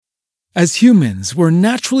As humans, we're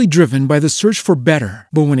naturally driven by the search for better.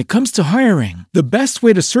 But when it comes to hiring, the best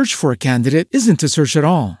way to search for a candidate isn't to search at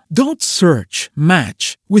all. Don't search,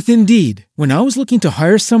 match with Indeed. When I was looking to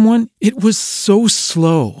hire someone, it was so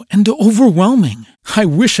slow and overwhelming. I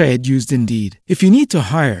wish I had used Indeed. If you need to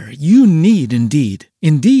hire, you need Indeed.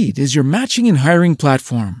 Indeed is your matching and hiring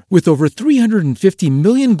platform with over 350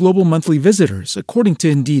 million global monthly visitors, according to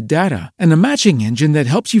Indeed data, and a matching engine that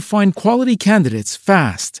helps you find quality candidates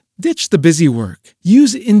fast. Ditch the busy work.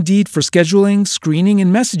 Use Indeed for scheduling, screening,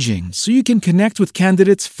 and messaging so you can connect with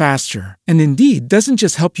candidates faster. And Indeed doesn't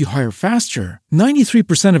just help you hire faster.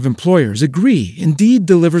 93% of employers agree Indeed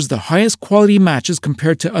delivers the highest quality matches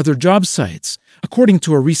compared to other job sites, according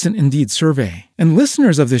to a recent Indeed survey. And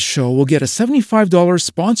listeners of this show will get a $75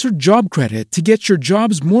 sponsored job credit to get your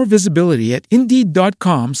jobs more visibility at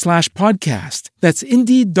Indeed.com/podcast. That's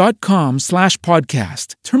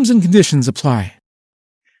Indeed.com/podcast. Terms and conditions apply.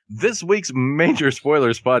 This week's Major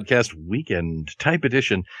Spoilers Podcast Weekend Type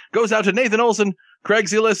Edition goes out to Nathan Olson, Craig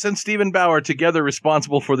Zelis, and Stephen Bauer, together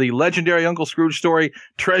responsible for the legendary Uncle Scrooge story,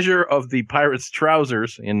 Treasure of the Pirate's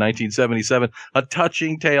Trousers in 1977. A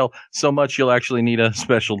touching tale, so much you'll actually need a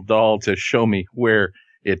special doll to show me where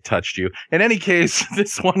it touched you. In any case,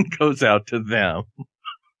 this one goes out to them.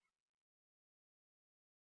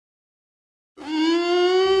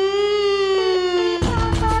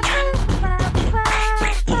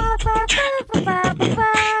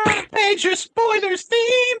 Major Spoilers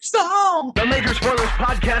theme song. The Major Spoilers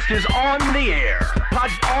Podcast is on the air.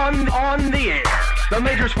 On the air. The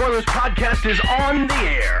Major Spoilers Podcast is on the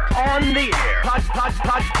air. On the air.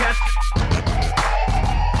 Podcast.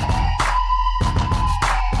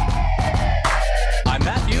 I'm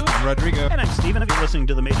Matthew. I'm Rodrigo. And I'm Steven. If you're listening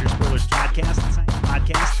to the Major Spoilers Podcast.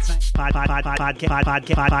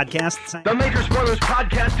 The Major Spoilers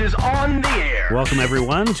Podcast is on the air. Welcome,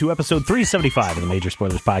 everyone, to episode 375 of the Major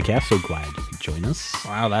Spoilers Podcast. So glad you could join us.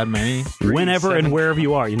 Wow, that many. Whenever and wherever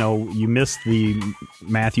you are. You know, you missed the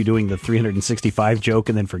Matthew doing the 365 joke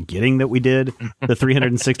and then forgetting that we did the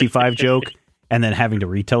 365 joke and then having to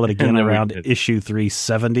retell it again around issue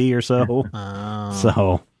 370 or so.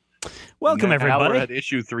 So, welcome, everybody. Now we're at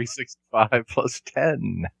issue 365 plus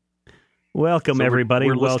 10. Welcome, so everybody.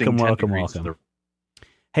 We're welcome.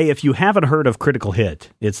 Hey, if you haven't heard of Critical Hit,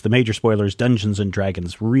 it's the Major Spoilers Dungeons &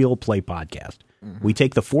 Dragons Real Play Podcast. Mm-hmm. We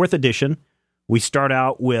take the 4th edition. We start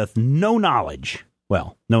out with no knowledge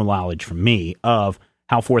from me, of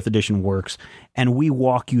how 4th edition works, and we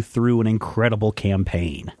walk you through an incredible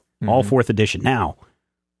campaign. Mm-hmm. All 4th edition. Now,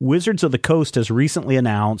 Wizards of the Coast has recently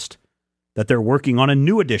announced that they're working on a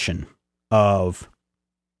new edition of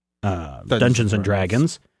Dungeons &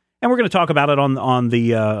 Dragons. And we're going to talk about it on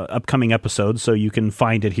the upcoming episode, so you can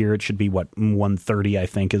find it here. It should be, 130, I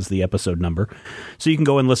think, is the episode number. So you can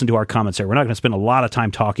go and listen to our comments there. We're not going to spend a lot of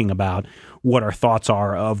time talking about what our thoughts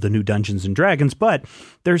are of the new Dungeons & Dragons, but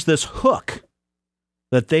there's this hook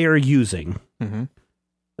that they are using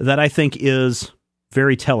that I think is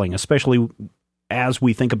very telling, especially as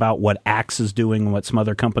we think about what Axe is doing and what some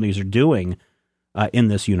other companies are doing in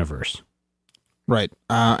this universe. Right.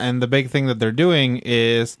 And the big thing that they're doing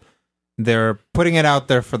is they're putting it out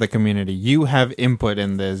there for the community. You have input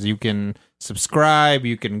in this. You can subscribe.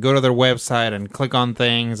 You can go to their website and click on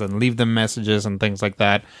things and leave them messages and things like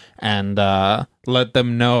that, and let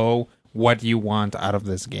them know what you want out of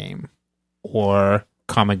this game or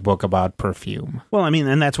comic book about perfume. Well, I mean,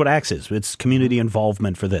 and that's what Axe is. It's community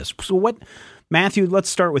involvement for this. So Matthew, let's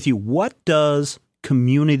start with you. What does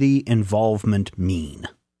community involvement mean?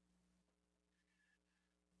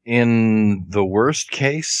 In the worst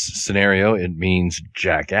case scenario, it means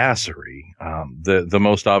jackassery. The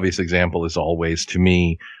most obvious example is always, to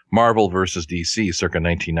me, Marvel versus DC circa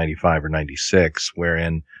 1995 or 96,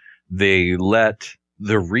 wherein they let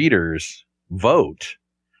the readers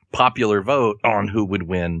popular vote on who would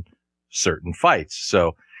win certain fights.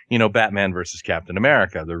 So, Batman versus Captain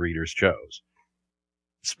America, the readers chose.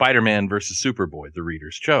 Spider-Man versus Superboy, the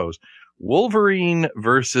readers chose. Wolverine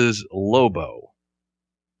versus Lobo,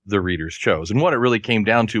 the readers chose. And what it really came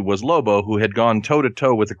down to was Lobo, who had gone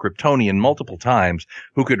toe-to-toe with a Kryptonian multiple times,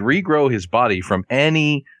 who could regrow his body from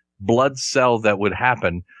any blood cell that would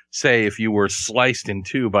happen, say if you were sliced in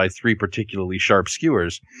two by 3 particularly sharp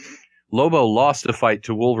skewers. Lobo lost a fight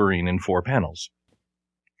to Wolverine in 4 panels.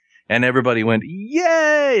 And everybody went,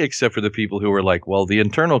 yay, except for the people who were like, well, the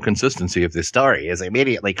internal consistency of this story is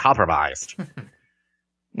immediately compromised.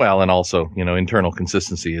 Well, and also, internal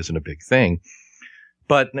consistency isn't a big thing.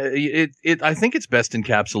 But I think it's best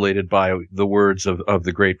encapsulated by the words of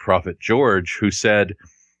the great prophet George, who said,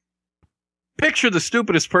 picture the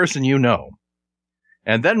stupidest person you know.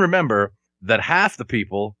 And then remember that half the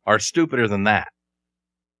people are stupider than that.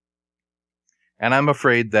 And I'm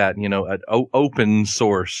afraid that, an open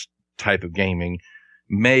source type of gaming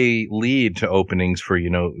may lead to openings for,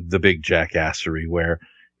 the big jackassery where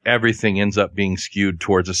everything ends up being skewed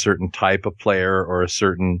towards a certain type of player or a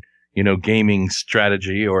certain, gaming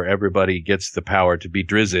strategy, or everybody gets the power to be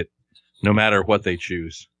Drizzt no matter what they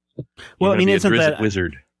choose. Well, isn't that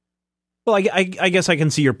wizard? Well, I guess I can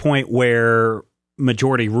see your point where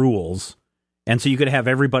majority rules. And so you could have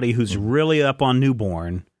everybody who's really up on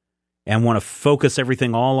Newborn and want to focus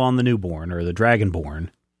everything all on the Newborn or the Dragonborn.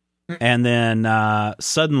 And then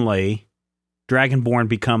suddenly Dragonborn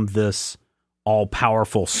become this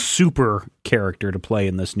all-powerful super character to play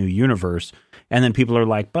in this new universe. And then people are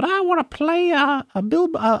like, but I want to play a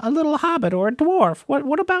little hobbit or a dwarf.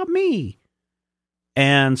 What about me?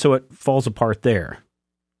 And so it falls apart there,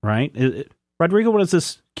 right? Rodrigo, what does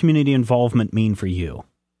this community involvement mean for you?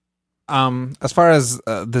 As far as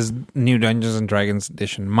this new Dungeons and Dragons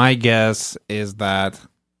edition, my guess is that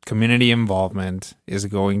community involvement is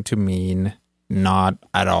going to mean not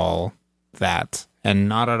at all that, and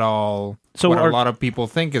not at all what a lot of people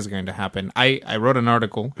think is going to happen. I wrote an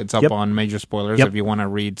article. It's up on Major Spoilers if you want to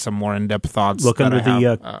read some more in-depth thoughts. Look under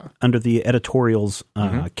the editorials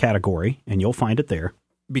category, and you'll find it there.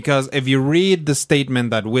 Because if you read the statement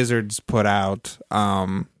that Wizards put out,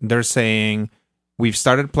 they're saying, we've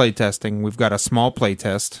started playtesting. We've got a small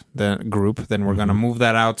playtest group. Then we're going to move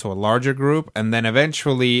that out to a larger group. And then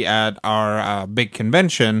eventually at our big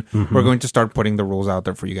convention, we're going to start putting the rules out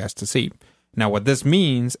there for you guys to see. Now, what this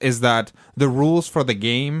means is that the rules for the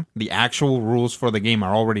game, the actual rules for the game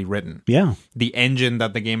are already written. Yeah. The engine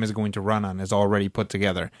that the game is going to run on is already put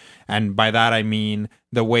together. And by that, I mean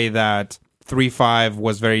the way that 3.5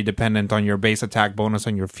 was very dependent on your base attack bonus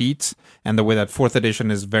on your feats, and the way that 4th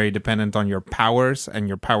edition is very dependent on your powers and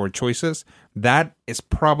your power choices, that is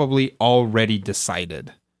probably already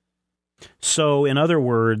decided. So, in other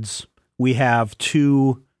words, we have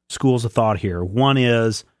two schools of thought here. One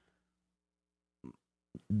is,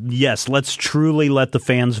 yes, let's truly let the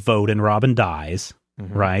fans vote and Robin dies,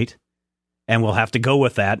 right? And we'll have to go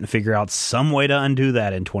with that and figure out some way to undo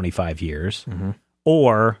that in 25 years.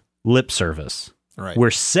 Or lip service. Right.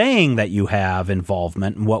 We're saying that you have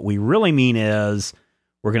involvement, and what we really mean is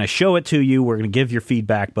we're going to show it to you, we're going to give your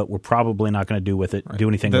feedback, but we're probably not going to do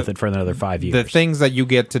anything with it for another 5 years. The things that you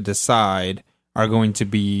get to decide are going to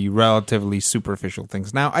be relatively superficial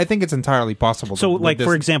things. Now, I think it's entirely possible. So,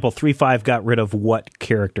 for example, 3.5 got rid of what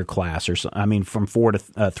character class, or from 4 to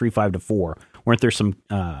 3.5 to 4? Weren't there some?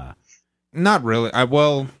 Not really.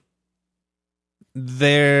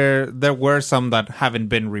 There were some that haven't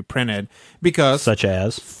been reprinted because, such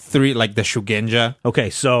as 3, like the Shugenja. Okay,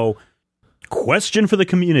 so question for the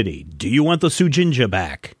community: do you want the Shugenja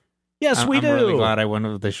back? Yes, we do. I'm really glad I went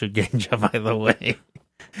with the Shugenja, by the way.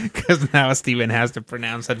 Because now Steven has to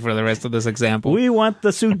pronounce it for the rest of this example. We want the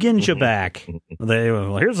Shugenja back.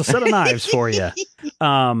 Here's a set of knives for you.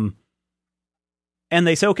 And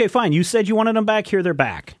they say, okay, fine. You said you wanted them back. Here, they're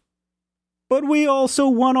back. But we also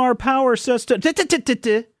want our power system.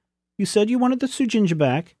 You said you wanted the Shugenja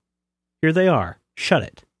back. Here they are. Shut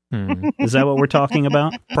it. Is that what we're talking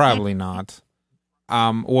about? Probably not.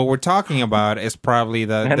 What we're talking about is probably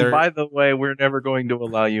that. And by the way, we're never going to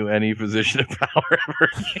allow you any position of power ever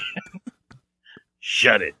again.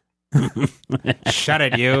 Shut it. Shut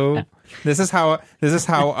it, you. This is how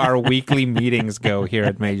our weekly meetings go here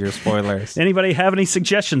at Major Spoilers. Anybody have any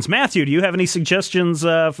suggestions? Matthew, do you have any suggestions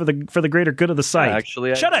for the greater good of the site?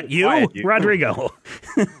 Actually, shut it, you, Rodrigo.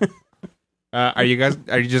 Are you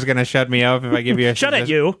just gonna shut me up if I give you a shut it,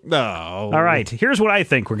 you? No. All right. Here's what I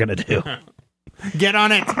think we're gonna do. Get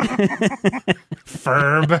on it,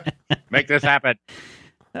 Ferb. Make this happen.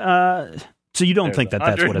 So you don't think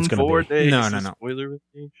that's what it's going to be? No.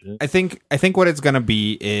 I think what it's going to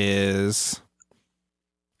be is,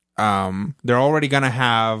 they're already going to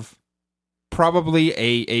have probably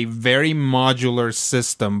a very modular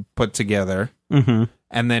system put together, and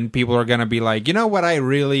then people are going to be like, you know what I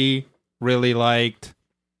really, really liked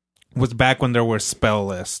was back when there were spell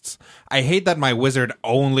lists. I hate that my wizard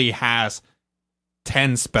only has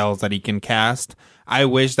 10 spells that he can cast. I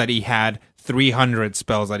wish that he had 300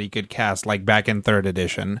 spells that he could cast, like back in 3rd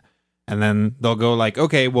edition. And then they'll go like,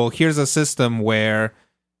 okay, well, here's a system where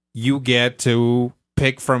you get to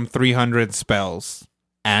pick from 300 spells.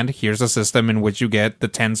 And here's a system in which you get the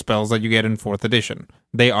 10 spells that you get in 4th edition.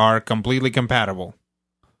 They are completely compatible.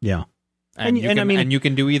 Yeah. And you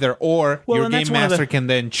can do either, or your game master can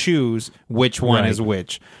then choose which one is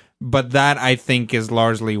which. But that, I think, is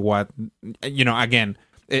largely what, again,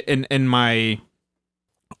 in my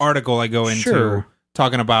article I go into Sure.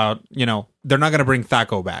 talking about, they're not going to bring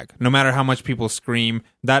Thaco back. No matter how much people scream,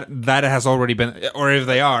 that has already been, or if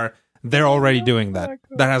they are, they're already doing that.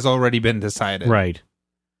 That has already been decided. Right.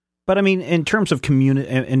 But I mean, in terms of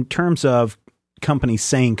companies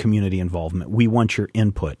saying community involvement, we want your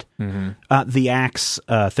input. The Axe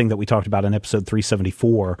thing that we talked about in episode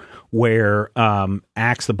 374, where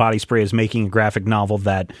Axe the Body Spray is making a graphic novel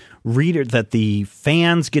that the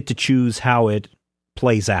fans get to choose how it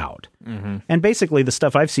plays out. And basically the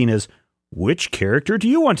stuff I've seen is, which character do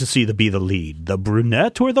you want to see be the lead? The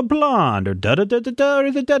brunette or the blonde, or da-da-da-da-da, or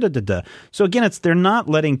the da-da-da-da? So again, they're not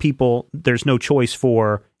letting people, there's no choice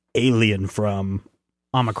for alien from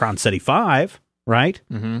Omicron Ceti 5, right?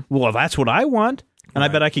 Well, that's what I want. And I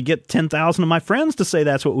bet I could get 10,000 of my friends to say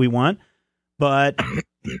that's what we want. But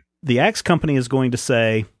the Axe company is going to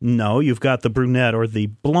say, no, you've got the brunette or the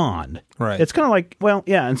blonde. Right. It's kind of like, well,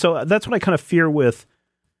 yeah. And so that's what I kind of fear with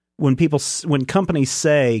when companies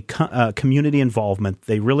say community involvement,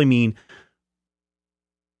 they really mean,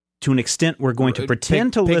 to an extent, we're going to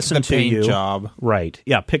pretend to listen to you. Pick the paint job. Right.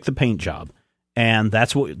 Yeah, pick the paint job. And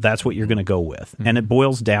that's what you're going to go with. And it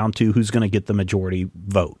boils down to who's going to get the majority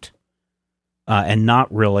vote. And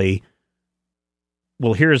not really,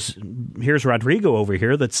 well, here's Rodrigo over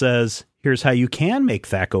here that says, here's how you can make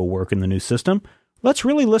Thaco work in the new system. Let's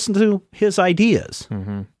really listen to his ideas.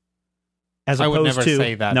 As opposed I would never to,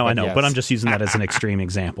 say that. no, I know, yes. but I'm just using that as an extreme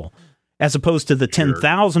example. As opposed to the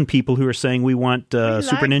 10,000 people who are saying we want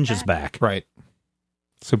Super Ninjas back. Right.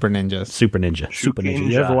 Super Ninjas. Super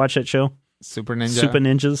Ninja. You ever watch that show? Super Ninja. Super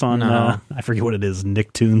Ninjas on, No. I forget what it is,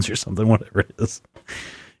 Nicktoons or something, whatever it is.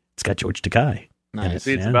 It's got George Takei. Nice.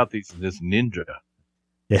 See, it's about this ninja.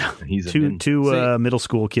 Yeah. And he's a Two ninja. middle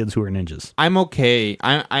school kids who are ninjas. I'm okay.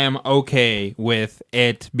 I am okay with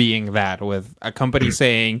it being that, with a company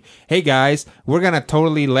saying, hey guys, we're going to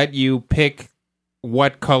totally let you pick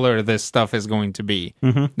what color this stuff is going to be.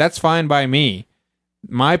 That's fine by me.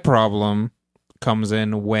 My problem comes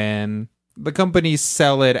in when the companies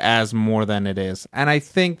sell it as more than it is. And I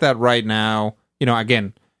think that right now,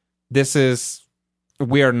 again,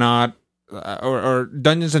 we are not, or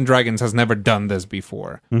Dungeons and Dragons has never done this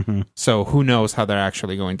before. So who knows how they're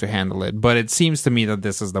actually going to handle it. But it seems to me that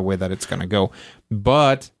this is the way that it's going to go.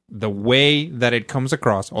 But the way that it comes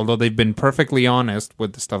across, although they've been perfectly honest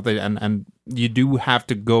with the stuff, and you do have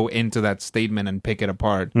to go into that statement and pick it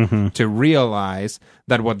apart to realize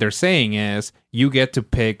that what they're saying is you get to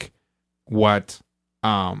pick what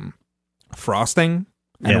frosting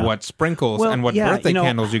and what sprinkles and what birthday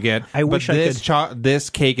candles you get. I wish this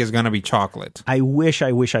cake is going to be chocolate. I wish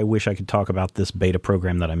I could talk about this beta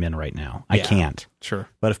program that I'm in right now. I can't. Sure.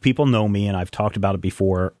 But if people know me, and I've talked about it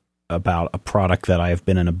before, about a product that I have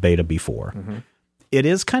been in a beta before, it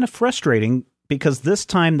is kind of frustrating because this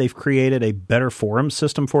time they've created a better forum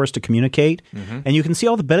system for us to communicate. And you can see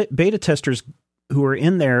all the beta testers who are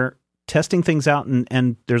in there testing things out,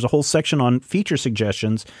 and there's a whole section on feature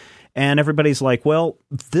suggestions, and everybody's like, well,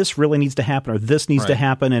 this really needs to happen, or this needs to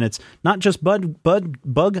happen, and it's not just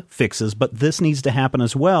bug fixes, but this needs to happen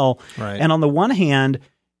as well. Right. And on the one hand,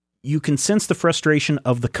 you can sense the frustration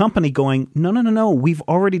of the company going, no, we've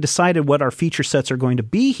already decided what our feature sets are going to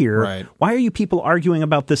be here. Right. Why are you people arguing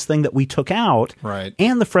about this thing that we took out? Right.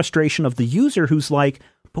 And the frustration of the user who's like,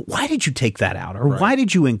 but why did you take that out? Or why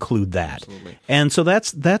did you include that? Absolutely. And so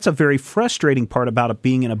that's a very frustrating part about it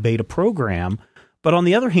being in a beta program. But on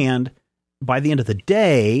the other hand, by the end of the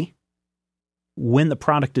day, when the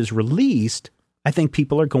product is released, I think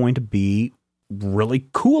people are going to be really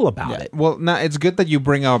cool about it. Well, now it's good that you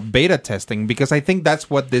bring up beta testing, because I think that's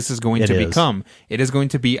what this is going to become. It is going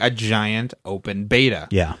to be a giant open beta.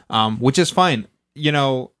 Yeah. Which is fine.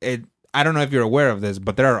 I don't know if you're aware of this,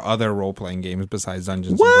 but there are other role-playing games besides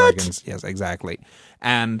Dungeons and Dragons. Yes, exactly.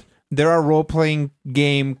 And there are role-playing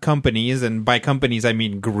game companies, and by companies I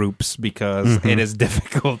mean groups, because it is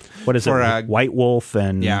difficult. What is it? White Wolf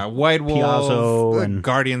and White Wolf, Piazzo and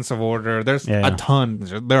Guardians of Order. There's a ton.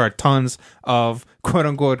 There are tons of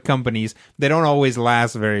quote-unquote companies. They don't always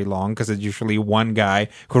last very long because it's usually one guy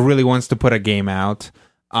who really wants to put a game out.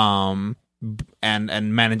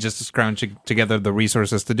 And manages to scrounge together the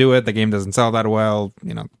resources to do it. The game doesn't sell that well.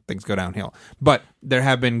 Things go downhill. But there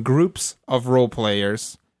have been groups of role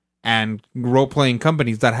players and role-playing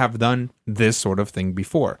companies that have done this sort of thing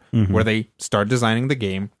before, where they start designing the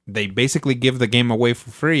game. They basically give the game away for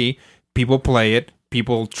free. People play it.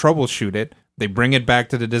 People troubleshoot it. They bring it back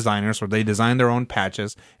to the designers, or they design their own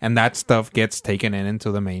patches, and that stuff gets taken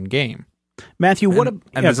into the main game. Matthew,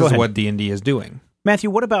 this is what D&D is doing.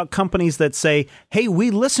 Matthew, what about companies that say, hey,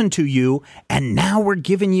 we listened to you, and now we're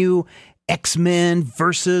giving you X-Men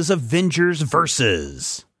versus Avengers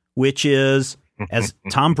versus, which is, as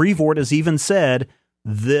Tom Brevoort has even said,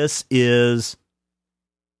 this is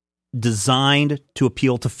designed to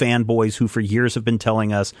appeal to fanboys who for years have been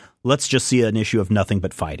telling us, let's just see an issue of nothing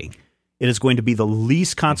but fighting. It is going to be the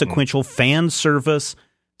least consequential fan service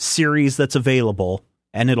series that's available,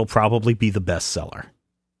 and it'll probably be the bestseller.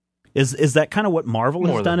 Is that kind of what Marvel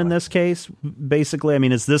has done in this case? Basically, I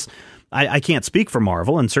mean, is this... I can't speak for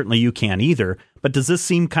Marvel, and certainly you can't either, but does this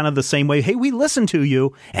seem kind of the same way? Hey, we listened to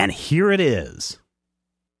you, and here it is.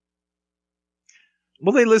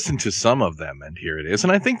 Well, they listen to some of them, and here it is.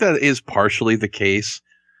 And I think that is partially the case.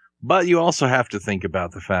 But you also have to think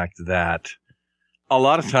about the fact that a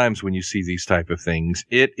lot of times when you see these type of things,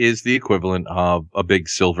 it is the equivalent of a big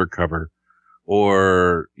silver cover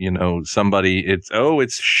or, somebody,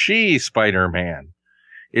 it's she Spider-Man.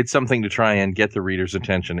 It's something to try and get the reader's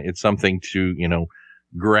attention. It's something to,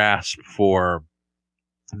 grasp for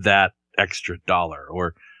that extra dollar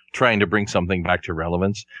or trying to bring something back to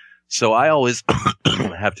relevance. So I always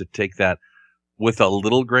have to take that with a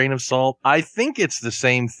little grain of salt. I think it's the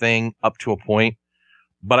same thing up to a point,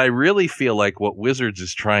 but I really feel like what Wizards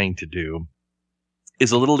is trying to do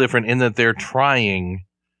is a little different in that they're trying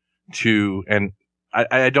to, and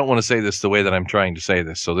I don't want to say this the way that I'm trying to say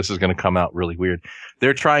this, so this is going to come out really weird.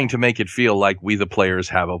 They're trying to make it feel like we, the players,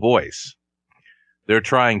 have a voice. They're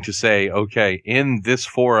trying to say, okay, in this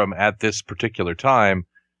forum at this particular time,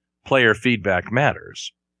 player feedback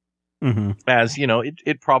matters. Mm-hmm. As,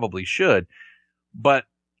 it probably should. But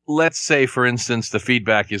let's say, for instance, the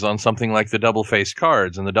feedback is on something like the double-faced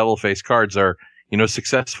cards, and the double-faced cards are,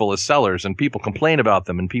 successful as sellers, and people complain about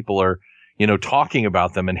them, and people are, talking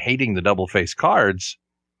about them and hating the double-faced cards.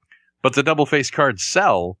 But the double-faced cards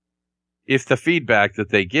sell if the feedback that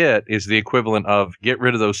they get is the equivalent of get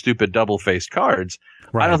rid of those stupid double-faced cards.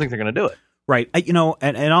 Right. I don't think they're going to do it. Right.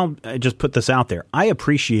 And I'll just put this out there. I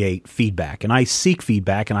appreciate feedback, and I seek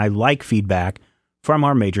feedback, and I like feedback from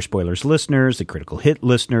our Major Spoilers listeners, the Critical Hit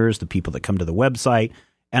listeners, the people that come to the website.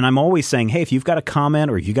 And I'm always saying, hey, if you've got a comment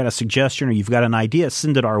or you got a suggestion or you've got an idea,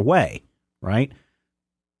 send it our way. Right.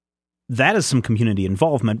 That is some community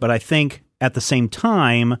involvement. But I think at the same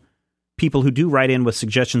time, people who do write in with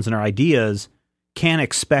suggestions and our ideas can't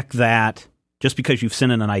expect that just because you've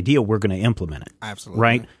sent in an idea, we're going to implement it. Absolutely.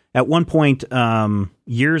 Right. At one point,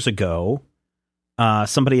 years ago,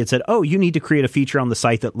 somebody had said, oh, you need to create a feature on the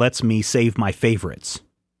site that lets me save my favorites,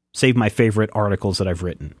 save my favorite articles that I've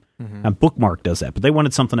written. Mm-hmm. Bookmark does that, but they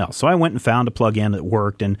wanted something else. So I went and found a plugin that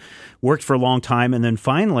worked for a long time. And then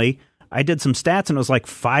finally, I did some stats, and it was like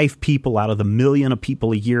 5 people out of the million of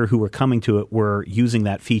people a year who were coming to it were using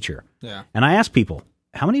that feature. Yeah. And I asked people,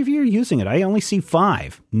 how many of you are using it? I only see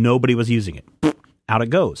 5. Nobody was using it. Out it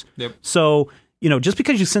goes. Yep. So, just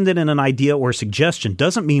because you send in an idea or a suggestion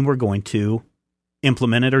doesn't mean we're going to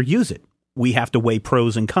implement it or use it. We have to weigh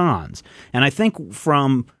pros and cons. And I think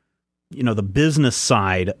from, the business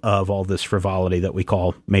side of all this frivolity that we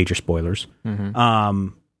call Major Spoilers,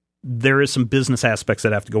 there is some business aspects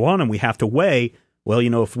that have to go on, and we have to weigh, well,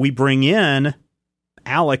 if we bring in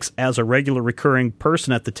Alex as a regular recurring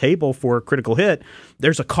person at the table for a Critical Hit,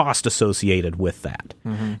 there's a cost associated with that.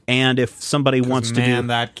 Mm-hmm. And if somebody wants to do...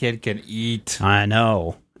 that kid can eat. I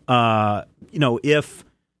know. If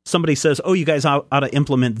somebody says, oh, you guys ought to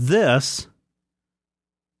implement this,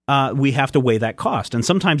 we have to weigh that cost. And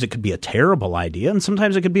sometimes it could be a terrible idea, and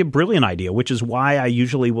sometimes it could be a brilliant idea, which is why I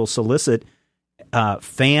usually will solicit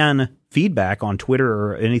fan feedback on Twitter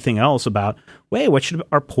or anything else about, hey, what should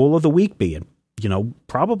our poll of the week be? And,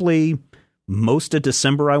 probably most of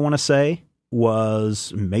December, I want to say,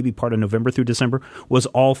 was maybe part of November through December, was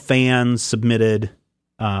all fans submitted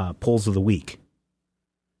polls of the week.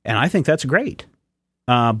 And I think that's great.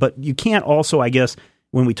 But you can't also, I guess,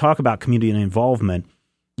 when we talk about community involvement,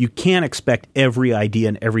 you can't expect every idea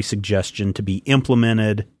and every suggestion to be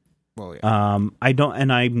implemented. Well, yeah.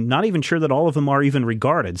 I'm not even sure that all of them are even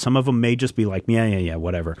regarded. Some of them may just be like, yeah,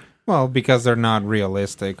 whatever. Well, because they're not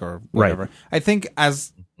realistic or whatever. Right. I think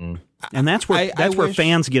and that's where where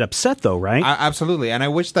fans get upset, though, right? Absolutely, and I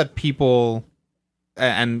wish that people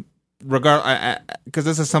because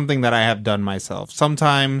this is something that I have done myself.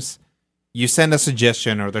 Sometimes you send a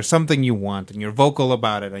suggestion or there's something you want and you're vocal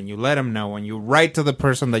about it and you let them know and you write to the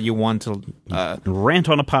person that you want to rant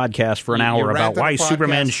on a podcast for an hour about why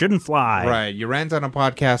Superman shouldn't fly. Right. You rant on a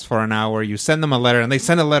podcast for an hour, you send them a letter and they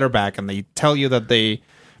send a letter back and they tell you that they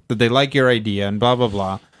like your idea and blah, blah,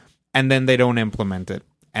 blah. And then they don't implement it.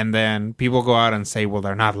 And then people go out and say, well,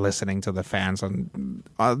 they're not listening to the fans. And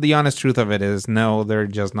the honest truth of it is, no, they're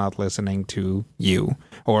just not listening to you.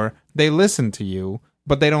 Or they listen to you.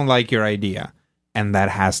 but they don't like your idea. And that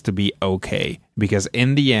has to be okay, because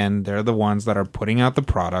in the end, they're the ones that are putting out the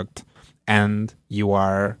product, and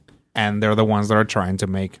they're the ones that are trying to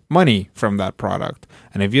make money from that product.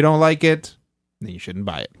 And if you don't like it, then you shouldn't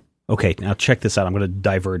buy it. Okay, now check this out. I'm going to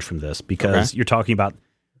diverge from this because you're talking about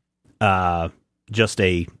just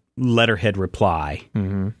a letterhead reply.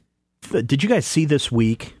 Mm-hmm. Did you guys see this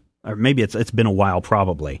week, or maybe it's been a while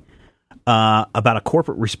probably, about a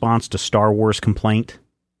corporate response to Star Wars complaint?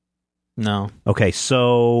 No. Okay,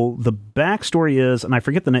 so the backstory is, and I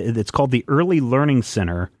forget the name, it's called the Early Learning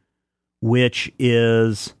Center, which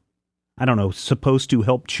is, I don't know, supposed to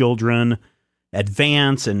help children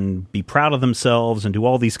advance and be proud of themselves and do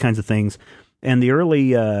all these kinds of things. And the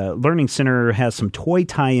Early Learning Center has some toy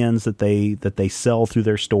tie-ins that they sell through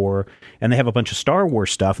their store, and they have a bunch of Star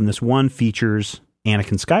Wars stuff, and this one features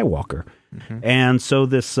Anakin Skywalker. Mm-hmm. And so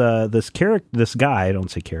this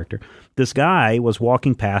guy was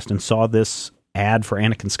walking past and saw this ad for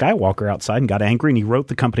Anakin Skywalker outside and got angry, and he wrote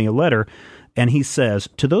the company a letter, and he says,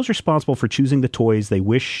 "To those responsible for choosing the toys they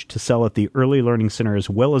wish to sell at the Early Learning Center as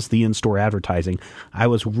well as the in-store advertising, I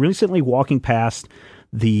was recently walking past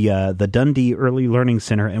the Dundee Early Learning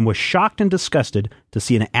Center and was shocked and disgusted to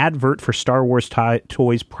see an advert for Star Wars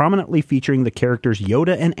toys prominently featuring the characters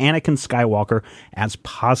Yoda and Anakin Skywalker as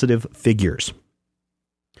positive figures.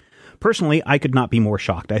 Personally, I could not be more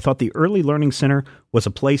shocked. I thought the Early Learning Center was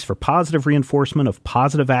a place for positive reinforcement of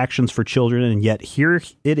positive actions for children, and yet here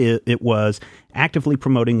it was actively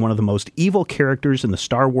promoting one of the most evil characters in the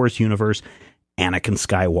Star Wars universe, Anakin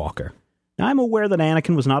Skywalker. Now, I'm aware that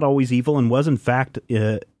Anakin was not always evil and was, in fact,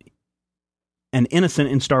 an innocent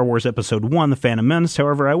in Star Wars Episode 1, The Phantom Menace.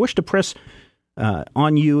 However, I wish to press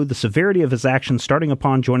on you the severity of his actions starting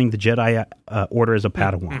upon joining the Jedi Order as a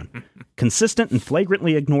Padawan. Consistent and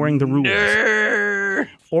flagrantly ignoring the rules.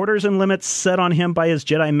 Orders and limits set on him by his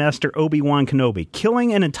Jedi Master Obi-Wan Kenobi.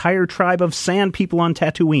 Killing an entire tribe of sand people on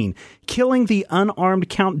Tatooine. Killing the unarmed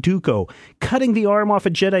Count Dooku. Cutting the arm off a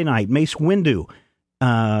Jedi Knight, Mace Windu.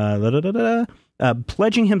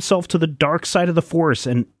 Pledging himself to the dark side of the Force,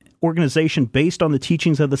 an organization based on the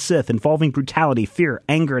teachings of the Sith, involving brutality, fear,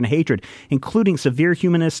 anger, and hatred, including severe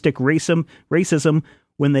humanistic racism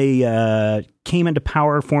when they came into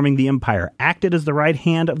power, forming the Empire, acted as the right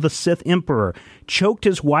hand of the Sith Emperor, choked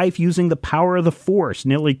his wife using the power of the Force,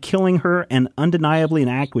 nearly killing her, and undeniably an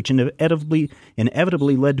act which inevitably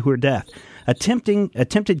led to her death.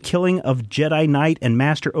 Attempted killing of Jedi Knight and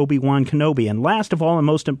Master Obi-Wan Kenobi, and last of all, and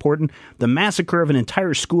most important, the massacre of an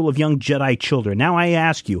entire school of young Jedi children. Now I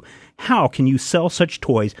ask you, how can you sell such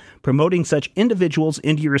toys, promoting such individuals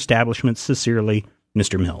into your establishment? Sincerely,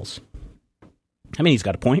 Mr. Mills. I mean, he's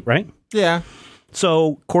got a point, right? Yeah.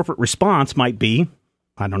 So corporate response might be,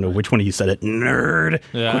 I don't know which one of you said it, nerd.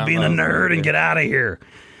 Yeah, quit being a nerd and get out of here.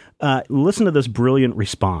 Listen to this brilliant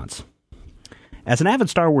response. As an avid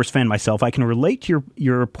Star Wars fan myself, I can relate to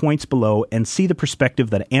your points below and see the perspective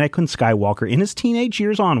that Anakin Skywalker, in his teenage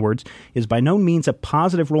years onwards, is by no means a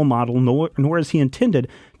positive role model, nor is he intended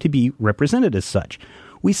to be represented as such.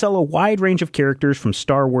 We sell a wide range of characters from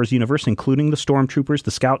Star Wars universe, including the Stormtroopers,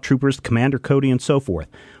 the Scout Troopers, Commander Cody, and so forth.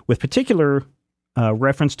 With particular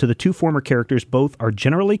reference to the two former characters, both are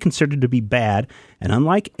generally considered to be bad, and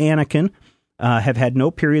unlike Anakin, have had no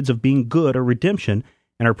periods of being good or redemption,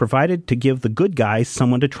 and are provided to give the good guys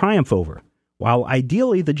someone to triumph over. While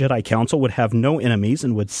ideally the Jedi Council would have no enemies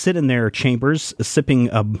and would sit in their chambers sipping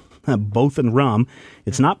Bothan rum,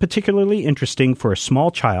 it's not particularly interesting for a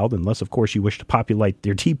small child, unless of course you wish to populate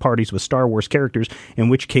their tea parties with Star Wars characters, in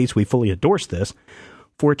which case we fully endorse this.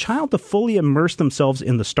 For a child to fully immerse themselves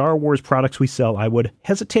in the Star Wars products we sell, I would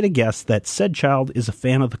hesitate to guess that said child is a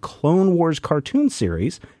fan of the Clone Wars cartoon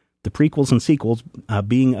series, the prequels and sequels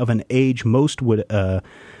being of an age most would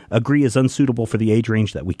agree is unsuitable for the age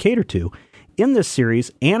range that we cater to. In this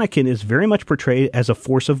series, Anakin is very much portrayed as a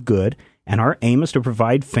force of good, and our aim is to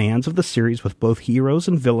provide fans of the series with both heroes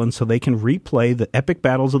and villains so they can replay the epic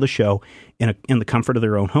battles of the show in the comfort of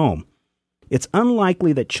their own home. It's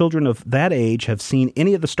unlikely that children of that age have seen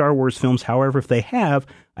any of the Star Wars films. However, if they have,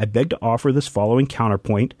 I beg to offer this following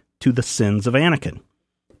counterpoint to the sins of Anakin.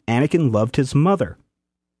 Anakin loved his mother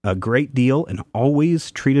a great deal and always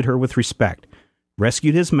treated her with respect.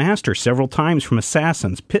 Rescued his master several times from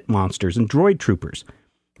assassins, pit monsters, and droid troopers.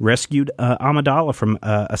 Rescued Amidala from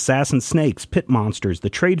assassin snakes, pit monsters, the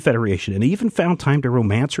Trade Federation, and even found time to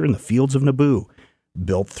romance her in the fields of Naboo.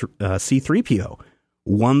 Built C-3PO.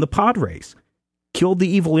 Won the pod race. Killed the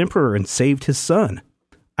evil emperor and saved his son.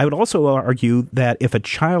 I would also argue that if a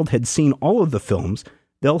child had seen all of the films,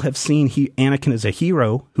 they'll have seen Anakin as a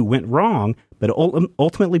hero who went wrong, but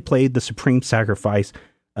ultimately paid the supreme sacrifice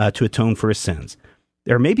to atone for his sins.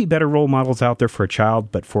 There may be better role models out there for a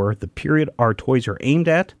child, but for the period our toys are aimed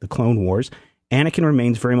at, the Clone Wars, Anakin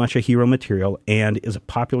remains very much a hero material and is a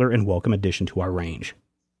popular and welcome addition to our range.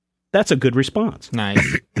 That's a good response.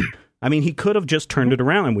 Nice. I mean, he could have just turned it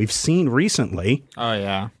around, and we've seen recently Oh,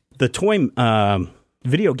 yeah. the toy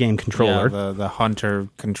video game controller. Yeah, the Hunter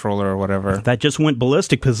controller or whatever. That just went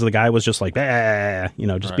ballistic because the guy was just like, bah,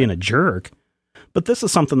 just being a jerk. But this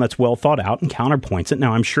is something that's well thought out and counterpoints it.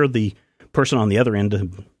 Now, I'm sure the person on the other end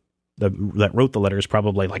that wrote the letter is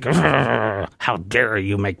probably like, how dare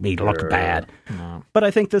you make me look bad. No. But I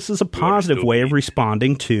think this is a positive way of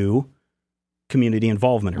responding to community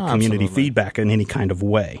involvement or community feedback in any kind of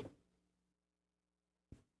way.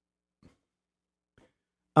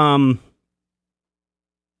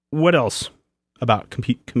 What else about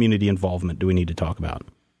community involvement do we need to talk about?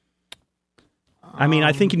 I mean,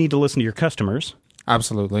 I think you need to listen to your customers.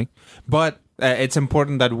 Absolutely. But it's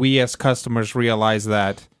important that we as customers realize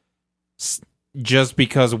that just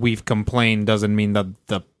because we've complained doesn't mean that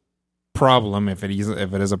the problem, if it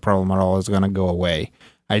is a problem at all, is going to go away.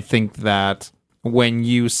 I think that when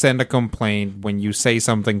you send a complaint, when you say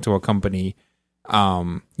something to a company,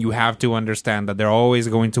 you have to understand that they're always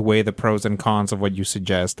going to weigh the pros and cons of what you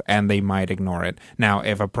suggest, and they might ignore it. Now,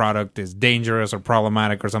 if a product is dangerous or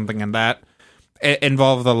problematic or something, and that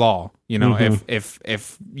involve the law,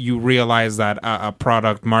 if you realize that a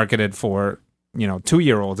product marketed for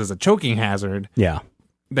 2-year-olds is a choking hazard,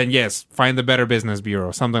 then yes, find the Better Business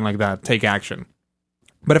Bureau, something like that, take action.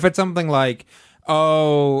 But if it's something like,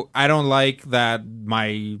 oh, I don't like that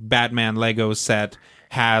my Batman Lego set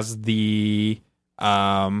has the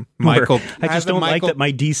Michael. I just don't like that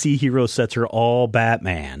my DC hero sets are all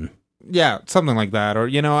Batman. Yeah, something like that. Or,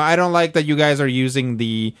 I don't like that you guys are using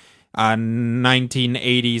the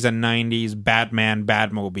 1980s and 90s Batman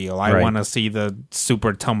Batmobile. I want to see the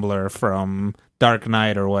Super Tumbler from Dark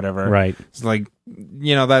Knight or whatever. Right. It's like,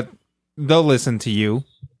 that they'll listen to you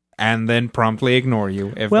and then promptly ignore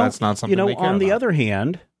you if that's not something they care on the about. other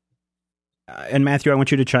hand, and Matthew, I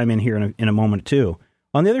want you to chime in here in a moment too.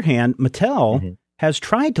 On the other hand, Mattel has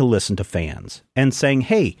tried to listen to fans and saying,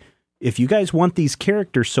 hey, if you guys want these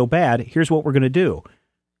characters so bad, here's what we're going to do.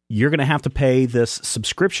 You're going to have to pay this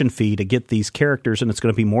subscription fee to get these characters, and it's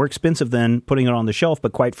going to be more expensive than putting it on the shelf.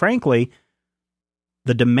 But quite frankly,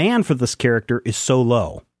 the demand for this character is so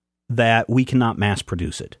low that we cannot mass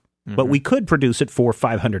produce it. But we could produce it for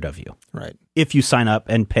 500 of you. Right. If you sign up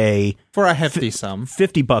and pay for a hefty sum,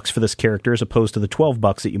 $50 for this character as opposed to the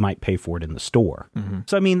 $12 that you might pay for it in the store.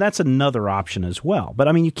 So, I mean, that's another option as well. But,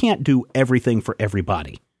 I mean, you can't do everything for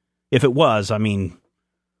everybody. If it was, I mean,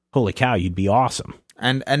 holy cow, you'd be awesome.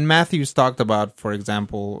 And Matthews talked about, for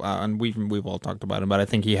example, and we've all talked about it, but I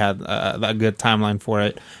think he had a good timeline for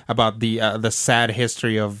it, about the sad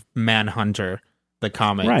history of Manhunter, the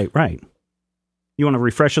comic. Right. You want to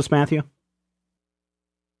refresh us, Matthew?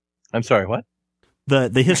 I'm sorry, what?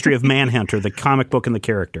 The history of Manhunter, the comic book and the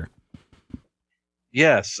character.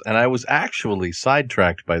 Yes, and I was actually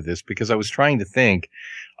sidetracked by this because I was trying to think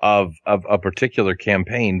of a particular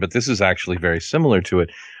campaign, but this is actually very similar to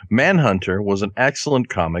it. Manhunter was an excellent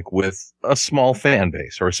comic with a small fan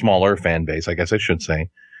base, or a smaller fan base, I guess I should say,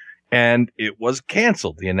 and it was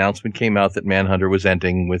canceled. The announcement came out that Manhunter was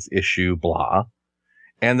ending with issue blah,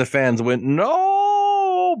 and the fans went,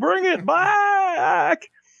 no, bring it back.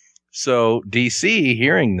 So DC,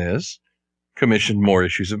 hearing this, commissioned more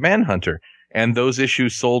issues of Manhunter. And those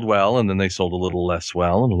issues sold well, and then they sold a little less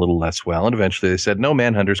well, and a little less well, and eventually they said, no,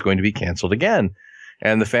 Manhunter's going to be canceled again.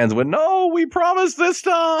 And the fans went, no, we promised this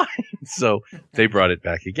time. So they brought it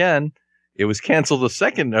back again. It was canceled a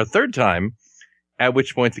second or third time, at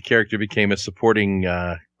which point the character became a supporting,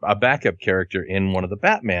 a backup character in one of the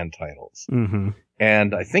Batman titles.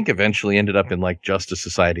 And I think eventually ended up in like Justice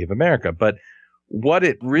Society of America. But what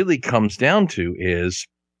it really comes down to is,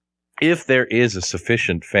 if there is a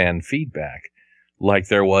sufficient fan feedback, like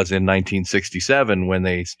there was in 1967 when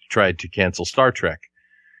they tried to cancel Star Trek,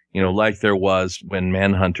 like there was when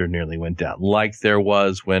Manhunter nearly went down, like there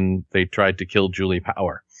was when they tried to kill Julie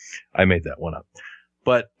Power. I made that one up.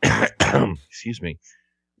 But, excuse me,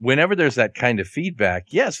 whenever there's that kind of feedback,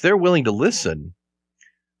 yes, they're willing to listen.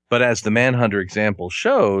 But as the Manhunter example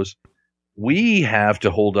shows, we have to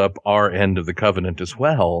hold up our end of the covenant as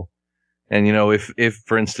well. And, if,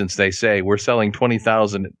 for instance, they say we're selling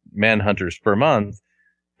 20,000 Manhunters per month,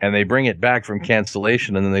 and they bring it back from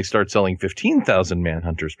cancellation, and then they start selling 15,000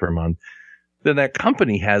 Manhunters per month, then that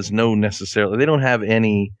company has they don't have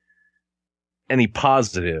any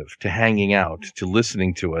positive to hanging out, to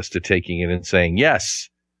listening to us, to taking it and saying, yes,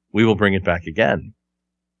 we will bring it back again.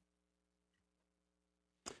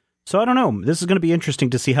 So I don't know. This is going to be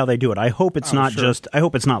interesting to see how they do it. I hope it's I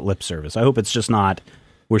hope it's not lip service. I hope it's just not,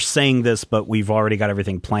 we're saying this, but we've already got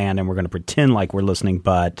everything planned and we're going to pretend like we're listening,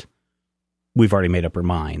 but we've already made up our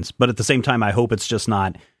minds. But at the same time, I hope it's just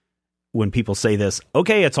not when people say this,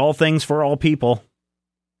 okay, it's all things for all people.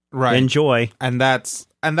 Right. Enjoy. And that's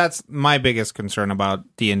my biggest concern about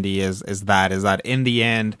D&D is that in the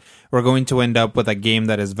end, we're going to end up with a game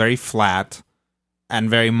that is very flat and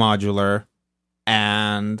very modular,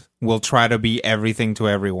 and will try to be everything to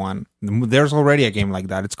everyone. There's already a game like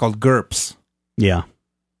that. It's called GURPS. Yeah.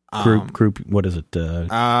 Group. What is it?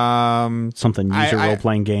 Something user role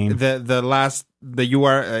playing game. It's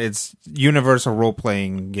universal role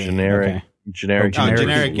playing game. Generic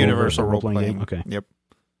universal role playing game. Okay. Yep.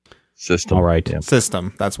 System. All right. Yep.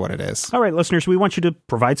 System. That's what it is. All right, listeners, we want you to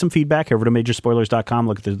provide some feedback over to majorspoilers.com.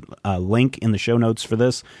 Look at the link in the show notes for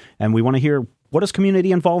this. And we want to hear, what does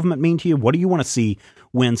community involvement mean to you? What do you want to see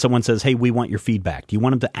when someone says, hey, we want your feedback? Do you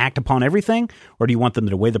want them to act upon everything? Or do you want them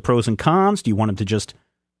to weigh the pros and cons? Do you want them to just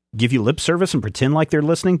give you lip service and pretend like they're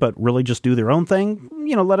listening, but really just do their own thing?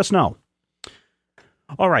 Let us know.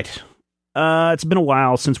 All right. It's been a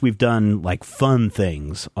while since we've done like fun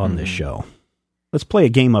things on this show. Let's play a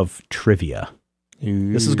game of trivia.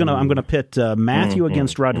 This is I'm gonna pit Matthew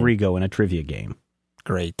against Rodrigo in a trivia game.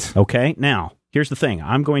 Great. Okay. Now, here's the thing.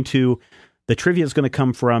 The trivia is going to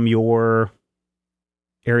come from your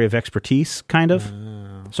area of expertise, kind of.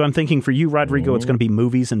 So I'm thinking for you, Rodrigo, it's going to be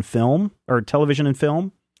movies and film, or television and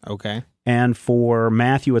film. Okay. And for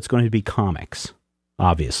Matthew, it's going to be comics,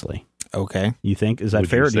 obviously. Okay. You think? Is that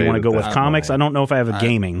fair? Or do you want to go with comics? I don't know if I have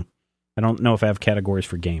gaming. I don't know if I have categories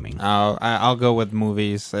for gaming. I'll go with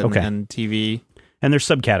movies and TV. And there's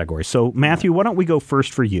subcategories. So, Matthew, why don't we go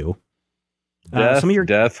first for you?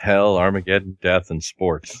 Death, hell, Armageddon, death, and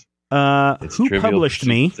sports. Who published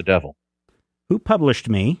me? The devil. Who published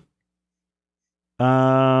me?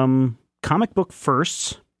 Comic book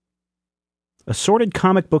firsts. Assorted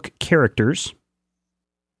comic book characters.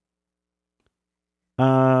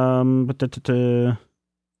 I'll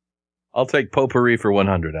take potpourri for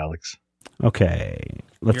 100, Alex. Okay.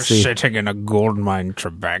 Let's see. You're sitting in a gold mine,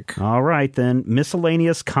 Trebek. All right, then.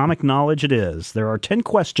 Miscellaneous comic knowledge it is. There are 10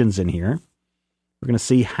 questions in here. We're going to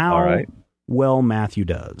see how well Matthew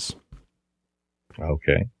does.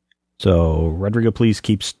 Okay. So, Rodrigo, please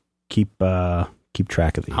keep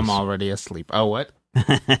track of these. I'm already asleep. Oh, what?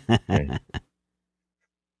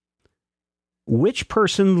 Which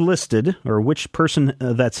person listed, or which person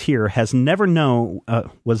that's here, was never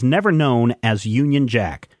known as Union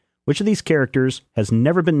Jack? Which of these characters has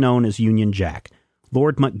never been known as Union Jack?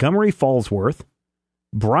 Lord Montgomery Falsworth,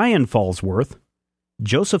 Brian Falsworth,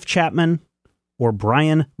 Joseph Chapman, or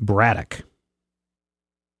Brian Braddock?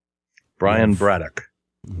 Brian Braddock.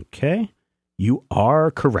 Okay. You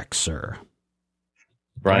are correct, sir.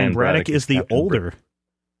 Brian Braddock is the Captain older. Britain.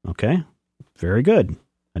 Okay. Very good.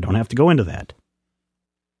 I don't have to go into that.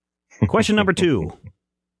 Question number 2.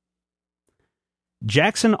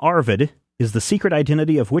 Jackson Arvid is the secret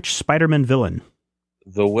identity of which Spider-Man villain?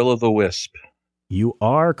 The Will-o'-the-Wisp. You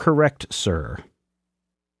are correct, sir.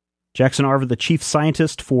 Jackson Arvid, the chief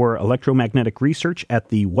scientist for electromagnetic research at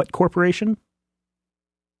the what corporation?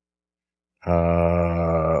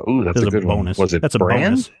 That's a good bonus. One. Was it That's Brand? A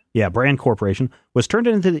bonus. Yeah, Brand Corporation was turned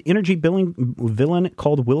into the energy villain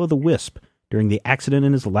called Will-o'-the-Wisp during the accident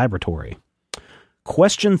in his laboratory.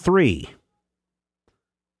 Question 3.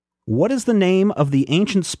 What is the name of the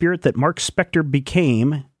ancient spirit that Mark Spector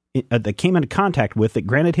came into contact with that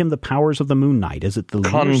granted him the powers of the Moon Knight? Is it the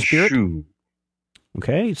lunar spirit?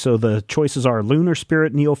 Okay, so the choices are lunar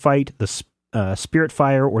spirit, neophyte, the spirit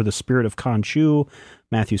fire, or the spirit of Khonshu.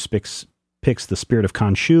 Matthew picks the spirit of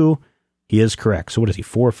Khonshu. He is correct. So what is he,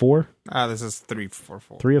 4-4? This is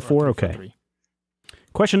 3-4-4. 3 of 4? Okay.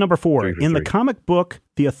 Question number 4. In the comic book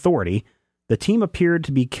The Authority, the team appeared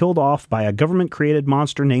to be killed off by a government-created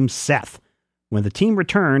monster named Seth. When the team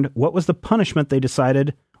returned, what was the punishment they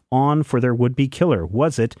decided on for their would-be killer?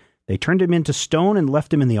 Was it they turned him into stone and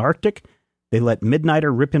left him in the Arctic? They let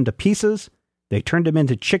Midnighter rip him to pieces? They turned him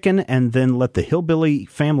into chicken and then let the hillbilly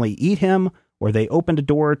family eat him? Or they opened a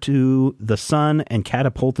door to the sun and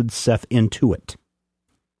catapulted Seth into it?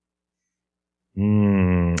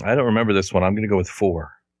 I don't remember this one. I'm going to go with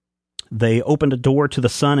 4. They opened a door to the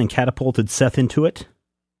sun and catapulted Seth into it?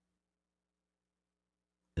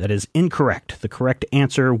 That is incorrect. The correct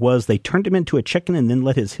answer was they turned him into a chicken and then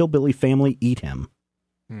let his hillbilly family eat him.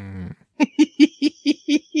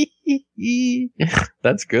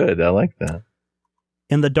 That's good. I like that.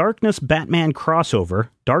 In the Darkness Batman crossover,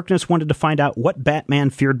 Darkness wanted to find out what Batman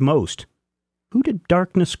feared most. Who did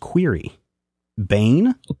Darkness query?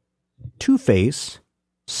 Bane, Two-Face,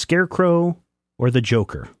 Scarecrow, or the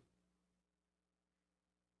Joker?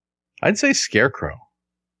 I'd say Scarecrow.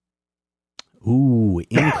 Ooh,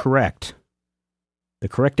 incorrect. The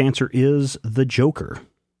correct answer is the Joker.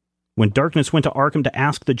 When Darkness went to Arkham to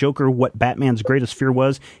ask the Joker what Batman's greatest fear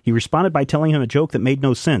was, he responded by telling him a joke that made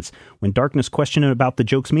no sense. When Darkness questioned him about the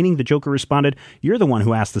joke's meaning, the Joker responded, "You're the one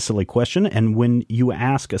who asked the silly question, and when you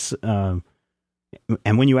ask a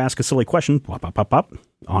silly question, pop, pop, pop, pop,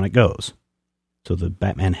 on it goes." So the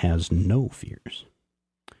Batman has no fears.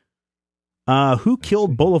 Who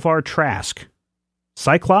killed Bolivar Trask?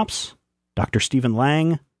 Cyclops, Dr. Stephen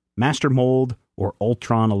Lang, Master Mold, or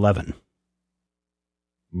Ultron 11?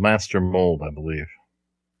 Master Mold, I believe.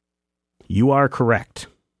 You are correct.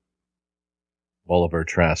 Bolivar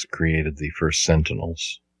Trask created the first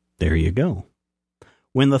Sentinels. There you go.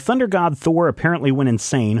 When the Thunder God Thor apparently went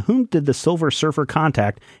insane, whom did the Silver Surfer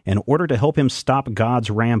contact in order to help him stop God's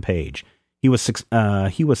rampage? He was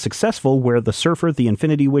successful where the Surfer, the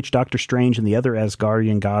Infinity Witch, Doctor Strange, and the other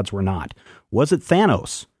Asgardian gods were not. Was it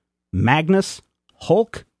Thanos, Magnus,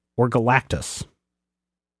 Hulk, or Galactus?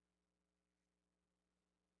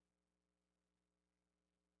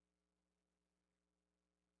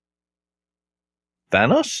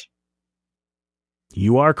 Thanos?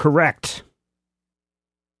 You are correct.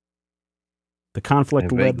 The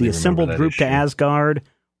conflict led the assembled group to Asgard,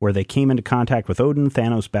 where they came into contact with Odin.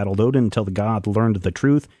 Thanos battled Odin until the god learned the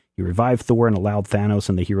truth. He revived Thor and allowed Thanos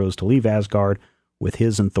and the heroes to leave Asgard with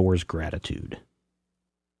his and Thor's gratitude.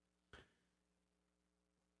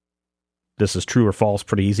 This is true or false,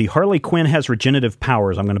 pretty easy. Harley Quinn has regenerative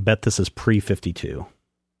powers. I'm going to bet this is pre-52.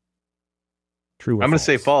 True or I'm going to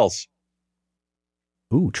say false.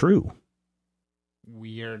 Ooh, true.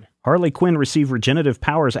 Weird. Harley Quinn received regenerative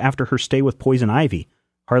powers after her stay with Poison Ivy.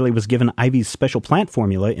 Harley was given Ivy's special plant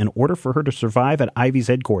formula in order for her to survive at Ivy's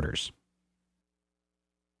headquarters.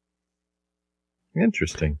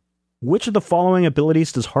 Interesting. Which of the following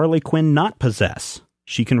abilities does Harley Quinn not possess?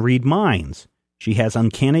 She can read minds. She has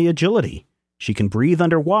uncanny agility. She can breathe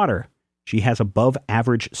underwater. She has above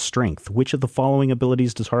average strength. Which of the following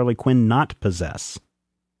abilities does Harley Quinn not possess?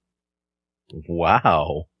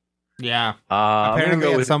 Wow. Yeah. I'm gonna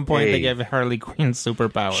go at with some point A. they gave Harley Quinn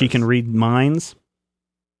superpowers. She can read minds.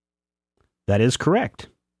 That is correct.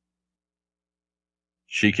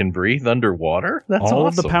 She can breathe underwater? That's all awesome.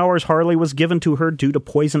 of the powers Harley was given to her due to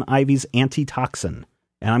Poison Ivy's antitoxin.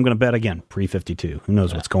 And I'm going to bet again, pre-52. Who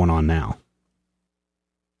knows what's going on now?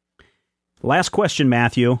 Last question,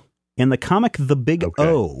 Matthew. In the comic The Big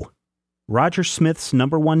O, Roger Smith's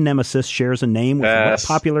number one nemesis shares a name with what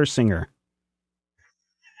popular singer?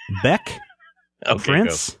 Beck,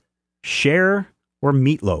 Prince, Cher, or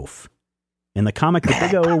Meatloaf? In the comic The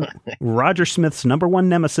Big O, Roger Smith's number one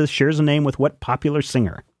nemesis shares a name with what popular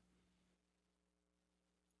singer?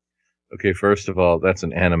 Okay, first of all, that's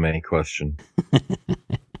an anime question. I'm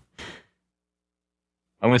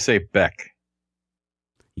going to say Beck.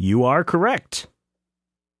 You are correct.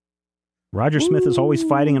 Roger Smith is always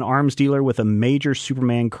fighting an arms dealer with a major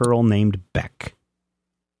Superman curl named Beck.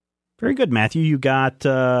 Very good, Matthew. You got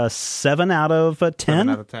 7 out of 10? 7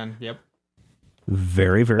 out of 10, yep.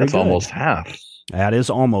 Very, very That's good. almost half. That is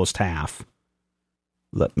almost half.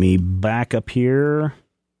 Let me back up here.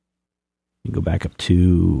 You go back up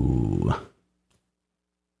to...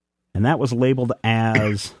 And that was labeled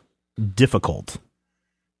as difficult.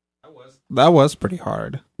 That was pretty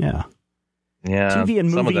hard. Yeah. Yeah. TV and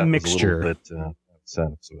some movie of that mixture. Was a little bit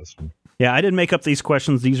sensitive. Yeah, I didn't make up these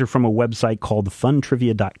questions. These are from a website called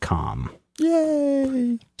funtrivia.com.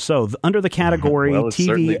 Yay! So, under the category Well, it's TV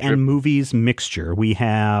certainly and movies mixture, we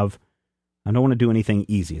have... I don't want to do anything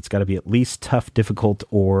easy. It's got to be at least tough, difficult,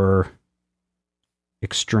 or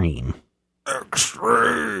extreme.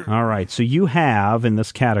 Extreme! All right, so you have, in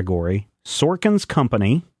this category, Sorkin's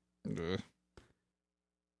Company.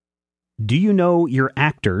 Do you know your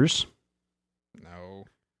actors? No.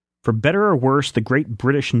 For Better or Worse, The Great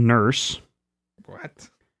British Nurse. What?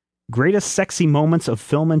 Greatest Sexy Moments of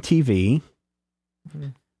Film and TV.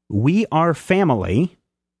 We Are Family.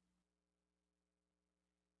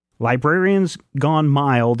 Librarians Gone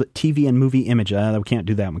Mild, TV and movie image. We can't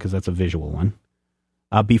do that one because that's a visual one.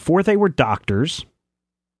 Before They Were Doctors.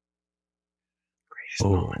 Greatest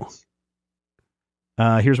moments.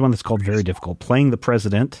 Here's one that's called Very Difficult. Playing the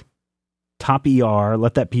President. Top ER.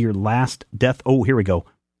 Let That Be Your Last Death. Oh, here we go.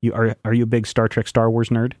 Are you a big Star Trek, Star Wars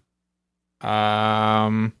nerd?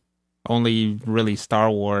 Only really Star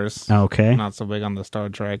Wars. Okay. Not so big on the Star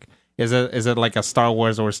Trek. Is it like a Star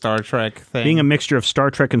Wars or Star Trek thing? Being a mixture of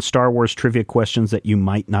Star Trek and Star Wars trivia questions that you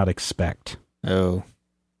might not expect. Oh.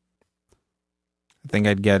 I think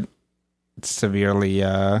I'd get severely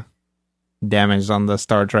damaged on the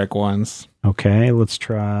Star Trek ones. Okay, let's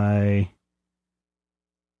try.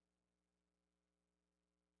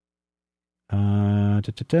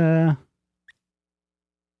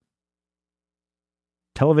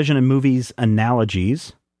 Television and movies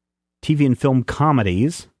analogies, TV and film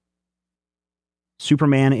comedies,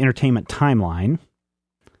 Superman Entertainment Timeline.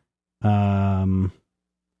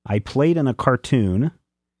 I played in a cartoon,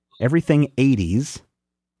 everything 80s.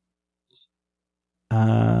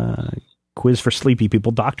 Quiz for sleepy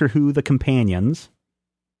people, Doctor Who, The Companions,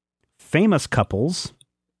 famous couples,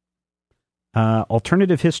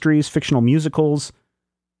 alternative histories, fictional musicals,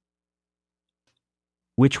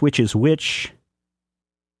 which is which,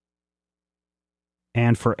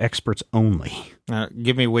 and for experts only.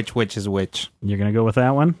 Give me which is which. You're going to go with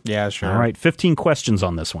that one? Yeah, sure. All right, 15 questions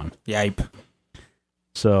on this one. Yipe.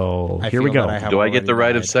 So I here we feel go. that I have Do I get the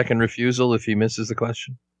right of died. second refusal if he misses the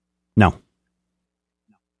question? No.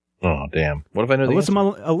 Oh, damn. What if I know the answer?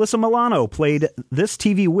 Alyssa Milano played this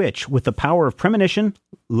TV witch with the power of premonition,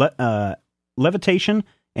 levitation,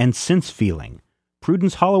 and sense feeling.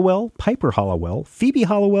 Prudence Hollowell, Piper Hollowell, Phoebe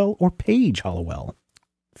Hollowell, or Paige Hollowell?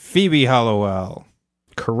 Phoebe Hollowell.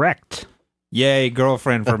 Correct. Yay,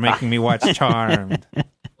 girlfriend, for making me watch Charmed.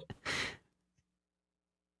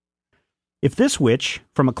 If this witch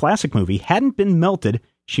from a classic movie hadn't been melted,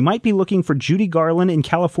 she might be looking for Judy Garland in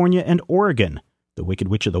California and Oregon. The Wicked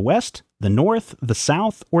Witch of the West, the North, the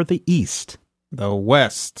South, or the East? The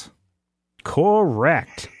West.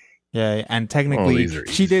 Correct. Yeah, and technically, these are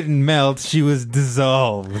she easy. didn't melt, she was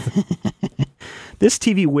dissolved. This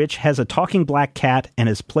TV witch has a talking black cat and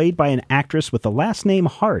is played by an actress with the last name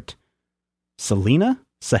Hart. Selena,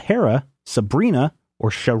 Sahara, Sabrina,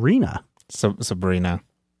 or Sharina? Sabrina.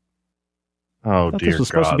 Oh, I thought dear this was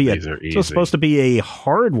supposed God, to be these are this easy. was supposed to be a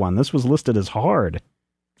hard one. This was listed as hard.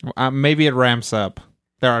 Maybe it ramps up.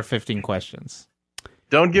 There are 15 questions.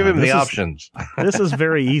 Don't give No, him the this is- options. This is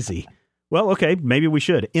very easy. Well, okay, maybe we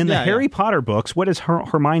should. In the Yeah, Harry Potter books, what is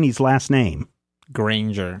Hermione's last name?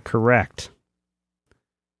 Granger. Correct.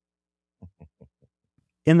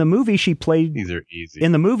 In the movie she played These are easy.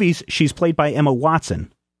 in the movies she's played by Emma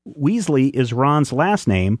Watson. Weasley is Ron's last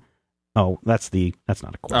name. Oh, that's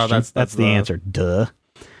not a question. that's the the- answer. Duh.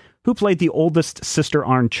 Who played the oldest sister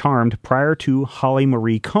on Charmed prior to Holly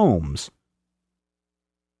Marie Combs?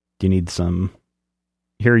 Do you need some?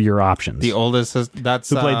 Here are your options. The oldest is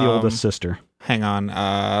that's Who played the oldest sister? Hang on.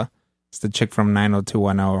 It's the chick from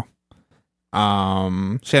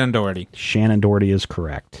 90210. Shannon Doherty. Shannon Doherty is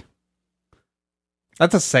correct.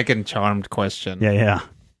 That's a second Charmed question. Yeah.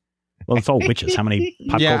 Well, it's all witches. How many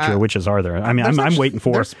pop Yeah, culture witches are there? I mean, There's I'm actually- waiting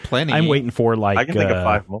for. There's plenty. I'm waiting for like I can think of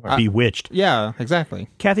 5 more. Bewitched. Yeah, exactly.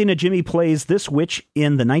 Kathy Najimy plays this witch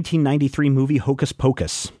in the 1993 movie Hocus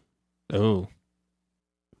Pocus. Oh.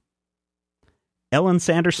 Ellen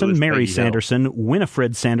So Sanderson, is Mary Peggy Hill. Sanderson,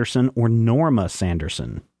 Winifred Sanderson, or Norma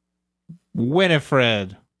Sanderson?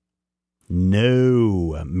 Winifred.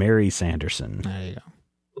 No, Mary Sanderson. There you go.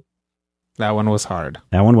 That one was hard.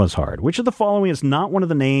 That one was hard. Which of the following is not one of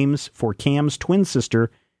the names for Cam's twin sister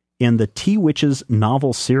in the T-Witches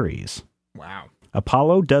novel series? Wow.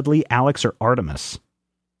 Apollo, Dudley, Alex, or Artemis?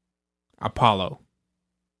 Apollo.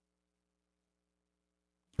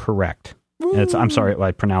 Correct. I'm sorry,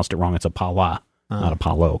 I pronounced it wrong. It's Apollo, not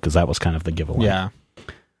Apollo, because that was kind of the giveaway. Yeah.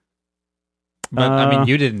 But, I mean,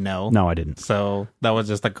 you didn't know. No, I didn't. So that was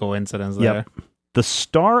just a coincidence Yep. there. The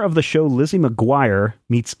star of the show, Lizzie McGuire,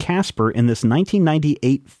 meets Casper in this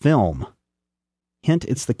 1998 film. Hint,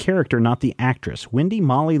 it's the character, not the actress. Wendy,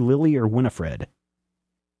 Molly, Lily, or Winifred?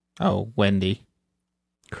 Oh, Wendy.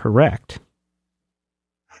 Correct.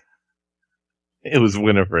 It was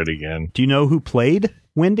Winifred again. Do you know who played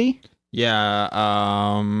Wendy? Yeah.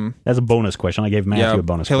 That's a bonus question. I gave Matthew a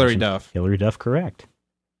bonus Hillary question. Duff. Hillary Duff, correct.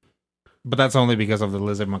 But that's only because of the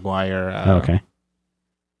Lizzie McGuire. Okay.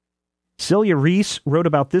 Celia Reese wrote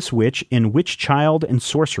about this witch in Witch, Child, and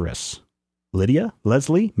Sorceress. Lydia,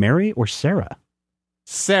 Leslie, Mary, or Sarah?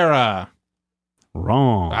 Sarah.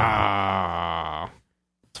 Wrong. Ah.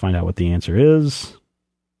 Let's find out what the answer is.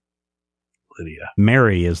 Lydia.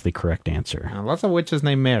 Mary is the correct answer. Lots of witches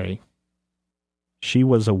named Mary. She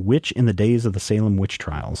was a witch in the days of the Salem witch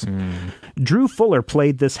trials. Drew Fuller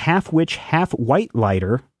played this half-witch, half-white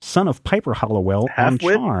lighter, son of Piper Hollowell on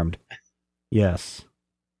Half-wit? Charmed. Yes.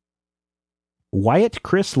 Wyatt,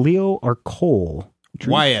 Chris, Leo, or Cole?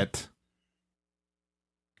 Drew- Wyatt.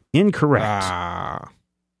 Incorrect. Ah.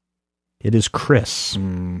 It is Chris.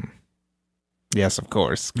 Yes, of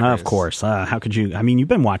course. Of course. How could you? I mean, you've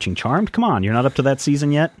been watching Charmed. Come on, you're not up to that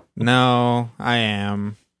season yet? No, I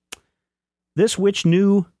am. This witch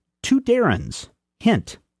knew 2 Darrens.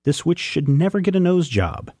 Hint, this witch should never get a nose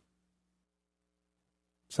job.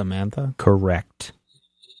 Samantha? Correct.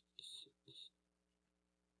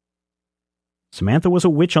 Samantha was a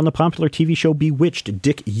witch on the popular TV show Bewitched.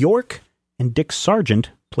 Dick York and Dick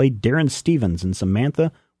Sargent played Darren Stevens, and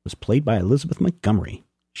Samantha was played by Elizabeth Montgomery.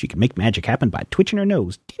 She could make magic happen by twitching her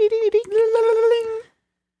nose.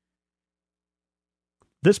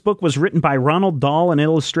 This book was written by Ronald Dahl and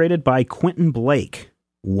illustrated by Quentin Blake.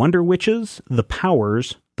 Wonder Witches, The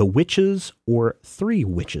Powers, The Witches, or 3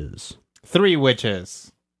 Witches? 3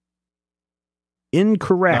 Witches.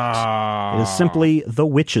 Incorrect. It is simply The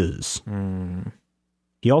Witches.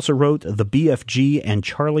 He also wrote The BFG and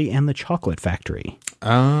Charlie and the Chocolate Factory.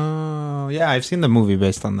 Oh, yeah, I've seen the movie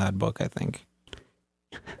based on that book, I think.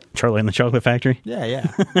 Charlie and the Chocolate Factory?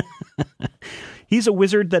 Yeah. He's a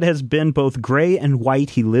wizard that has been both gray and white.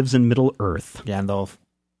 He lives in Middle Earth. Gandalf.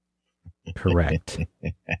 Correct.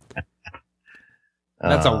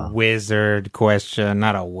 That's a wizard question,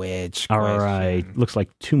 not a witch question. All right. Looks like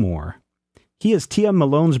 2 more. He is Tia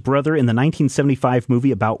Malone's brother in the 1975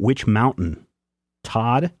 movie about which mountain?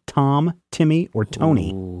 Todd, Tom, Timmy, or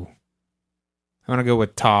Tony? Ooh. I'm going to go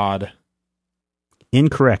with Todd.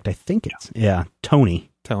 Incorrect. I think it's,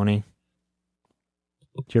 Tony. Tony.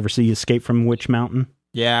 Did you ever see Escape from Witch Mountain?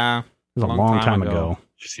 Yeah. It was a long time ago.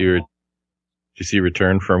 Did you see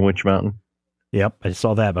Return from Witch Mountain? Yep, I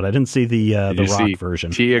saw that, but I didn't see the rock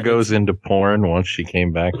version. Tia goes into porn once she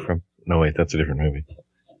came back from... No, wait, that's a different movie.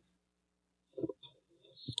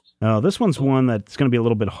 Oh, this one's one that's going to be a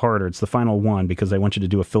little bit harder. It's the final one because I want you to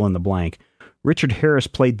do a fill in the blank. Richard Harris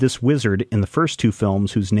played this wizard in the first 2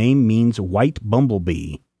 films whose name means White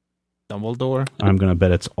Bumblebee. Dumbledore? I'm going to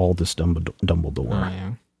bet it's Aldous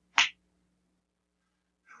Dumbledore.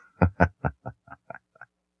 Oh, yeah.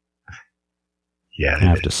 Yeah, I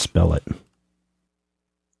have to spell it.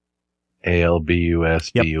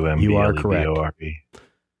 ALBUSDUMBLEBORE. You are correct.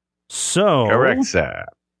 So, Correct, sir.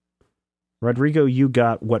 Rodrigo, you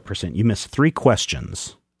got what percent? You missed 3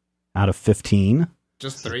 questions out of 15.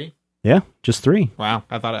 Just 3? Yeah, just 3. Wow,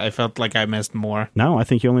 I felt like I missed more. No, I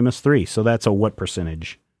think you only missed 3. So that's a what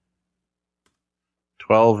percentage?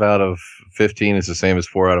 12 out of 15 is the same as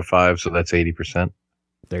 4 out of 5, so that's 80%.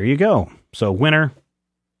 There you go. So winner,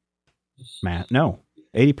 Matt. No,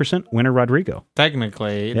 80% winner, Rodrigo.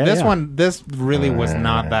 Technically, Yeah, this really was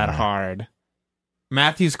not that hard.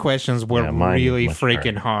 Matthew's questions were really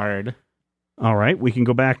freaking hard. All right, we can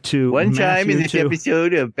go back to One time Matthew in this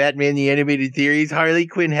episode of Batman the Animated Series, Harley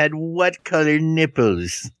Quinn had what color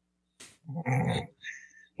nipples?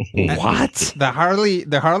 What? The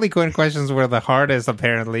Harley Quinn questions were the hardest,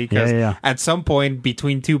 apparently, because at some point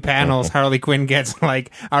between 2 panels, Harley Quinn gets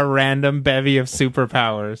like a random bevy of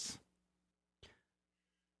superpowers.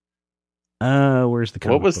 Where's the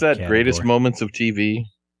comic What was book that category? greatest moments of TV?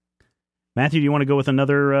 Matthew, do you want to go with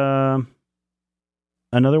another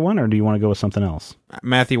one, or do you want to go with something else?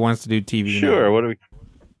 Matthew wants to do TV. Sure. Now.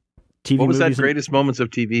 What was that greatest moments of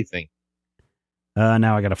TV thing?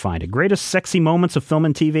 Now I got to find it. Greatest sexy moments of film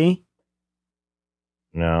and TV?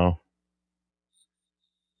 No.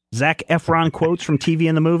 Zac Efron quotes from TV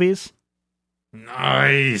and the movies?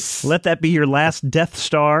 Nice. Let that be your last Death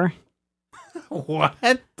Star. What?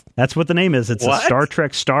 That's what the name is. It's a Star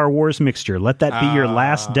Trek Star Wars mixture. Let that be your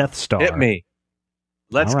last Death Star. Hit me.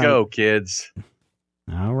 Let's go, kids.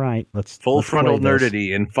 All right. Let's Full frontal play this.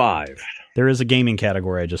 nerdity in 5. There is a gaming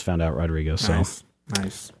category, I just found out, Rodrigo. So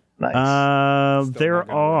Nice.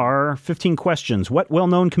 there are 15 questions. What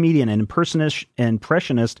well-known comedian and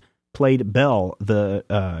impressionist played Bell,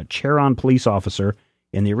 the Charon police officer,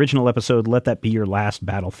 in the original episode Let That Be Your Last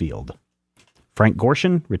Battlefield? Frank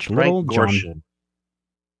Gorshin, Rich Little, John.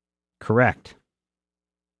 Correct.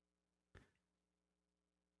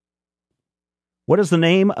 What is the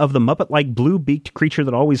name of the Muppet-like blue-beaked creature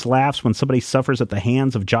that always laughs when somebody suffers at the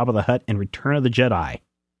hands of Jabba the Hutt in Return of the Jedi?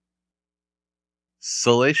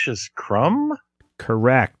 Salacious Crumb?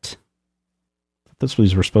 Correct. This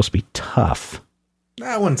was supposed to be tough.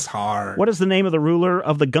 That one's hard. What is the name of the ruler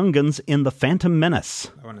of the Gungans in The Phantom Menace?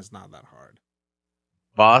 That one is not that hard.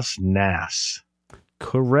 Boss Nass.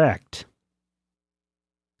 Correct.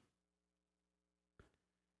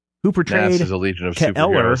 Who portrayed Nass is a Legion of Ka'Eller,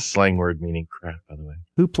 Superheroes, slang word meaning crap, by the way.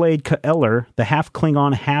 Who played Ka'Eller, the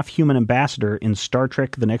half-Klingon, half-human ambassador in Star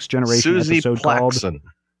Trek The Next Generation Susie episode Plaxon. called...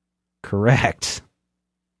 Correct.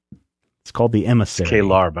 It's called The Emissary. It's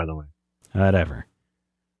K'Ehleyr, by the way. Whatever.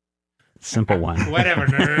 Simple one. Whatever,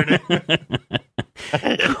 nerd.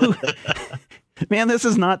 Man, this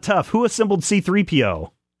is not tough. Who assembled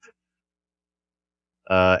C-3PO?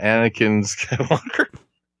 Anakin Skywalker.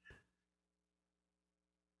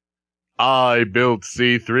 I built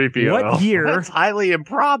C-3PO. What year? That's highly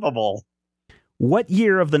improbable. What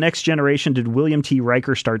year of The Next Generation did William T.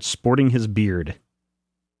 Riker start sporting his beard?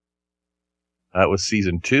 That was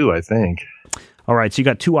season 2, I think. All right, so you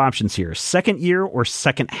got two options here. Second year or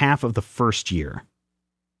second half of the first year?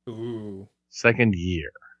 Ooh. Second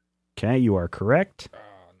year. Okay, you are correct. Oh,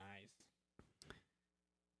 nice.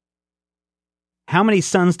 How many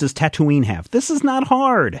sons does Tatooine have? This is not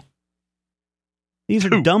hard. These are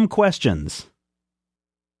 2. dumb questions.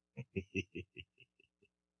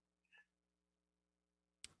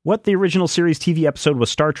 What the original series TV episode was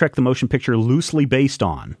Star Trek the Motion Picture loosely based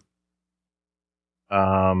on?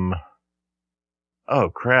 Oh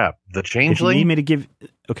crap! The If you need Changeling. me to give,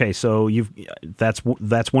 okay, so that's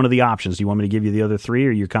one of the options. Do you want me to give you the other three, or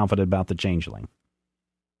are you confident about the Changeling?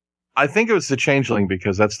 I think it was the Changeling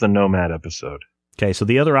because that's the Nomad episode. Okay, so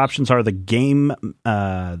the other options are the Gamesters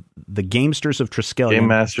of Triskelion. Game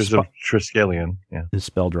Masters of Triskelion. Yeah. Is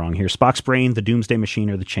spelled wrong here. Spock's Brain, the Doomsday Machine,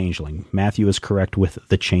 or the Changeling. Matthew is correct with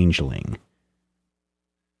the Changeling.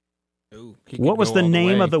 Ooh, he could What was go the all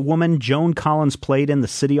name way. of the woman Joan Collins played in The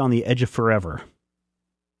City on the Edge of Forever?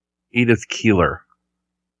 Edith Keeler.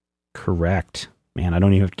 Correct. Man, I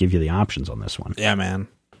don't even have to give you the options on this one. Yeah, man.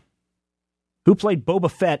 Who played Boba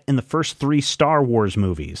Fett in the first 3 Star Wars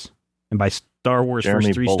movies? And by Star Wars, Jeremy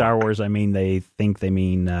first 3 Star Bullock. Wars, I mean they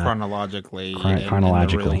mean Chronologically.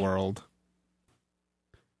 chronologically. In the real world.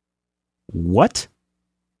 what?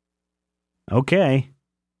 Okay.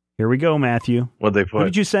 Here we go, Matthew. What'd they What put?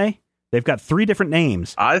 did you say? They've got 3 different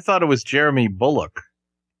names. I thought it was Jeremy Bullock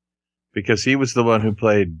because he was the one who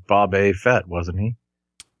played Bob A. Fett, wasn't he?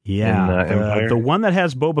 Yeah. In, Empire? The one that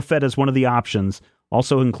has Boba Fett as one of the options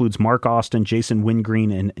also includes Mark Austin, Jason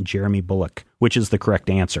Wingreen, and Jeremy Bullock, which is the correct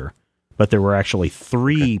answer. But there were actually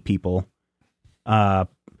 3 people. Mark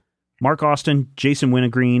Austin, Jason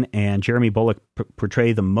Wingreen, and Jeremy Bullock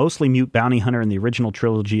portray the mostly mute bounty hunter in the original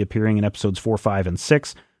trilogy, appearing in episodes 4, 5, and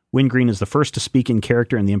 6. Wingreen is the first to speak in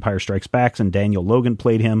character in The Empire Strikes Back, and Daniel Logan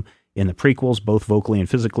played him in the prequels, both vocally and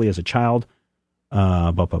physically as a child.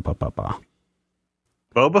 Boba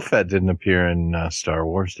Fett didn't appear in Star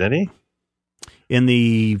Wars, did he? In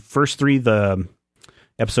the first 3, the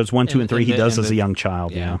episodes 1, 2, and 3, he does as a young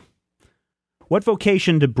child. Yeah. What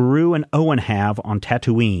vocation did Beru and Owen have on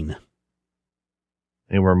Tatooine?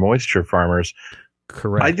 They were moisture farmers.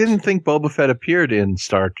 Correct. I didn't think Boba Fett appeared in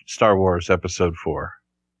Star Wars Episode 4.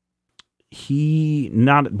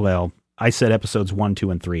 I said episodes 1,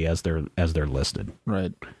 2, and 3 as they're listed.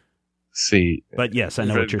 Right. See, But yes, I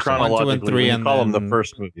know what you're saying. chronologically, 1, 2, and 3, when you and call them then- the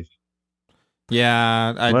first movies.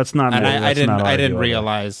 Yeah. Let's not. And I let's not didn't argue over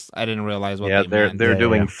realize. I didn't realize what Yeah, they they're meant. Yeah,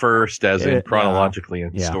 doing yeah. first as in Yeah. chronologically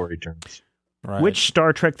in Yeah. story terms. Right. Which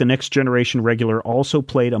Star Trek The Next Generation regular also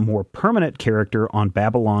played a more permanent character on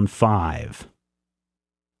Babylon 5?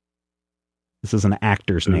 This is an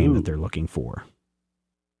actor's name that they're looking for.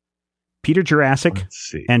 Peter Jurassic, Let's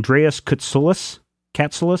see. Andreas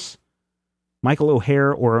Katsulas, Michael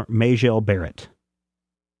O'Hare, or Majel Barrett?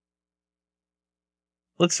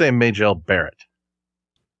 Let's say Majel Barrett.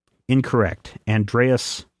 Incorrect.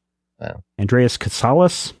 Andreas Oh.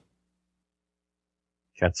 Katsulas?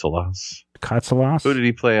 Katsulas. Who did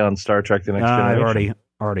he play on Star Trek The Next I Generation?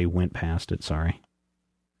 already went past it, sorry.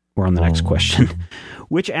 We're on the next question.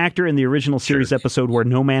 Which actor in the original series episode Where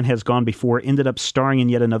No Man Has Gone Before ended up starring in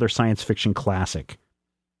yet another science fiction classic?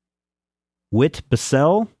 Whit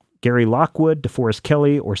Bissell, Gary Lockwood, DeForest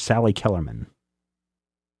Kelley, or Sally Kellerman?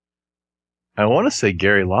 I want to say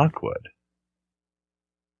Gary Lockwood.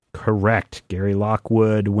 Correct. Gary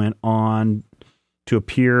Lockwood went on to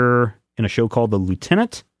appear in a show called The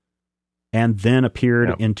Lieutenant, and then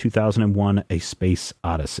appeared in 2001, A Space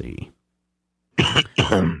Odyssey.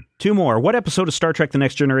 2 more. What episode of Star Trek The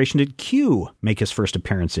Next Generation did Q make his first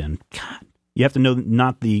appearance in? God, you have to know,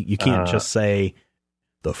 you can't just say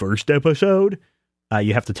the first episode.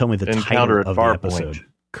 You have to tell me the Encounter title of at the Farpoint. episode.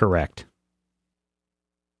 Correct.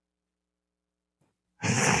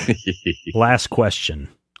 Last question.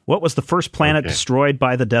 What was the first planet destroyed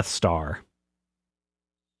by the Death Star?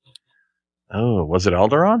 Oh, was it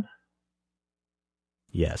Alderaan?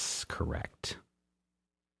 Yes, correct.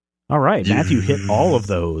 All right, Matthew hit all of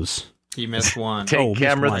those. He missed one. Take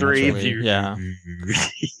camera missed 3. actually. Yeah.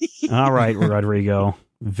 All right, Rodrigo.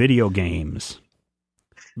 Video games.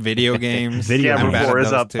 Video games. Video I'm Camera bad at 4 is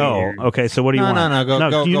those up. too. Oh, okay. So what do you No, want? no, go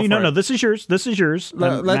for no. it. This is yours. This is yours.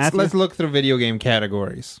 Let's Matthew? look through video game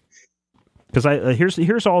categories. Because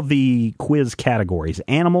here's all the quiz categories: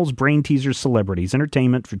 animals, brain teasers, celebrities,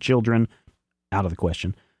 entertainment for children, out of the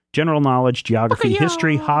question. General knowledge, geography,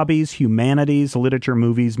 history, hobbies, humanities, literature,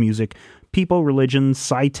 movies, music, people, religion,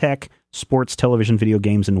 sci-tech, sports, television, video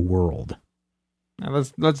games, and world. Now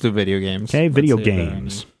let's do video games. Okay, video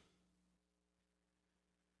games.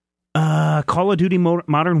 Call of Duty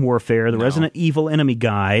Modern Warfare, the Resident Evil Enemy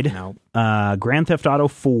Guide, Grand Theft Auto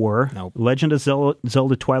 4, Legend of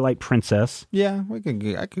Zelda Twilight Princess. Yeah,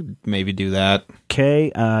 I could maybe do that.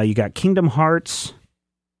 Okay, you got Kingdom Hearts.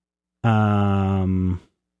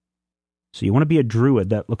 So you want to be a druid.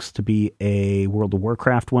 That looks to be a World of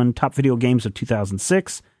Warcraft one. Top video games of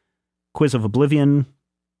 2006. Quiz of Oblivion.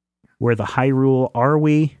 Where the Hyrule Are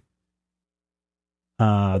We?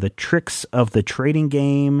 The Tricks of the Trading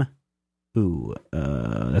Game. Ooh,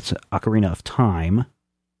 that's Ocarina of Time.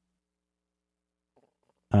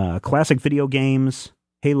 Classic video games.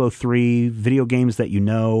 Halo 3. Video games that you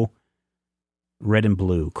know. Red and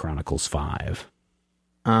Blue Chronicles 5.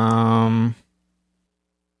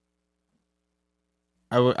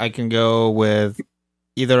 I can go with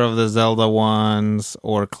either of the Zelda ones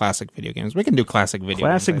or classic video games. We can do classic video games.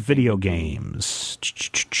 Classic video games.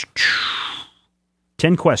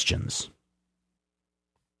 10 questions.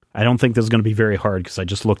 I don't think this is going to be very hard because I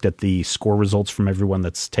just looked at the score results from everyone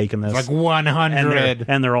that's taken this. Like 100.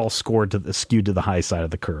 And they're all skewed to the high side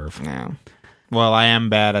of the curve. Yeah. Well, I am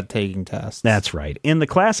bad at taking tests. That's right. In the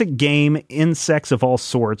classic game, insects of all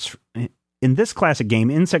sorts... In this classic game,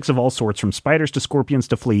 insects of all sorts, from spiders to scorpions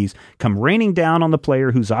to fleas, come raining down on the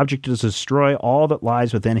player whose object is to destroy all that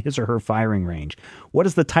lies within his or her firing range. What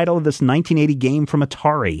is the title of this 1980 game from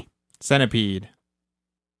Atari? Centipede.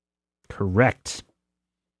 Correct.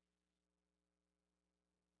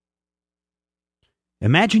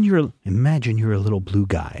 Imagine you're a little blue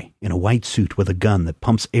guy in a white suit with a gun that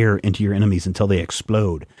pumps air into your enemies until they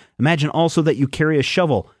explode. Imagine also that you carry a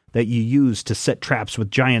shovel that you use to set traps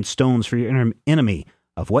with giant stones for your enemy.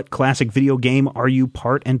 Of what classic video game are you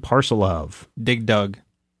part and parcel of? Dig Dug.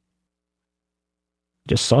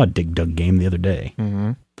 Just saw a Dig Dug game the other day.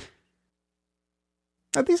 Mm-hmm.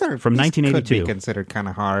 These are from 1982. Could be considered kind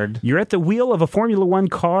of hard. You're at the wheel of a Formula One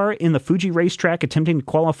car in the Fuji racetrack attempting to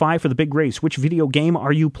qualify for the big race. Which video game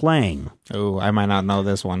are you playing? Oh, I might not know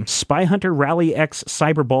this one. Spy Hunter, Rally X,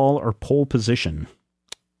 Cyberball, or Pole Position?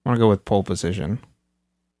 I want to go with Pole Position.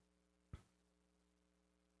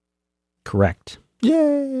 Correct.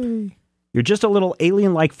 Yay! You're just a little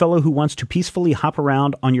alien-like fellow who wants to peacefully hop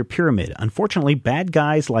around on your pyramid. Unfortunately, bad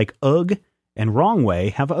guys like Ugg and Wrong Way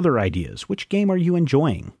have other ideas. Which game are you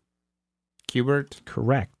enjoying? Q*bert.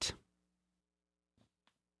 Correct.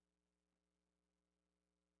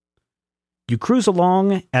 You cruise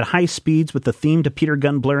along at high speeds with the theme to Peter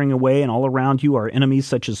Gunn blaring away, and all around you are enemies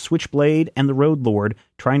such as Switchblade and the Road Lord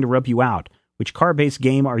trying to rub you out. Which car-based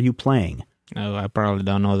game are you playing? Oh, I probably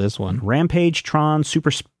don't know this one. Rampage, Tron,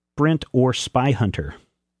 Super Sprint, or Spy Hunter?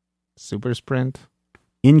 Super Sprint?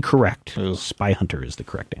 Incorrect. Ooh. Spy Hunter is the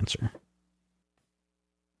correct answer.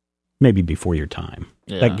 Maybe before your time.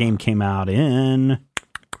 Yeah. That game came out in, I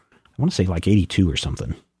want to say like 82 or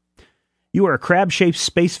something. You are a crab-shaped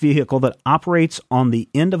space vehicle that operates on the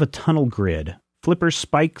end of a tunnel grid. Flippers,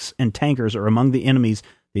 spikes, and tankers are among the enemies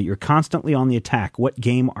that you're constantly on the attack. What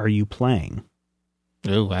game are you playing?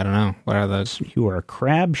 Ooh, I don't know. What are those? You are a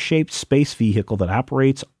crab-shaped space vehicle that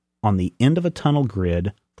operates on the end of a tunnel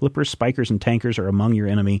grid. Flippers, spikers, and tankers are among your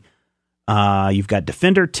enemy. You've got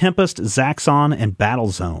Defender, Tempest, Zaxxon, and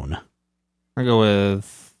Battlezone. I go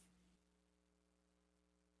with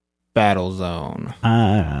Battlezone.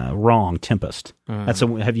 Wrong. Tempest.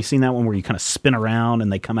 Have you seen that one where you kind of spin around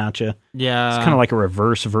and they come at you? Yeah. It's kind of like a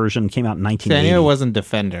reverse version. Came out in 1980. I knew it wasn't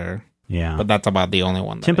Defender. Yeah. But that's about the only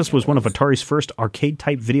one. Tempest was one of Atari's first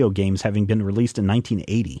arcade-type video games, having been released in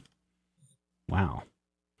 1980. Wow.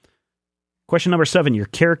 Question number 7. Your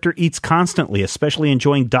character eats constantly, especially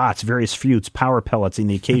enjoying dots, various fruits, power pellets, and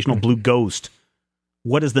the occasional blue ghost.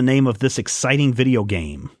 What is the name of this exciting video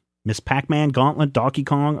game? Miss Pac-Man, Gauntlet, Donkey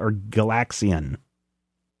Kong, or Galaxian?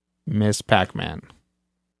 Miss Pac-Man.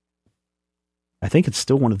 I think it's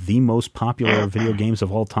still one of the most popular video games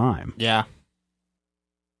of all time. Yeah.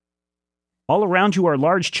 All around you are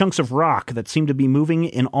large chunks of rock that seem to be moving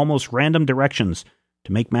in almost random directions.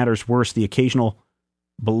 To make matters worse, the occasional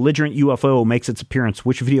belligerent UFO makes its appearance.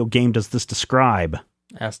 Which video game does this describe?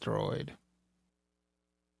 Asteroid.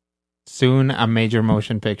 Soon a major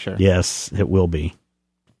motion picture. Yes, it will be.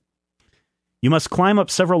 You must climb up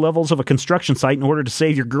several levels of a construction site in order to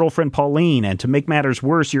save your girlfriend Pauline, and to make matters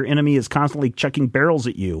worse, your enemy is constantly chucking barrels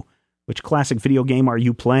at you. Which classic video game are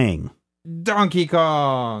you playing? Donkey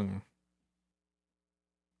Kong.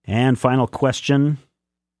 And final question.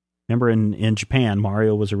 Remember in Japan,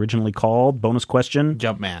 Mario was originally called, bonus question,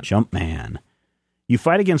 Jumpman. Jumpman. You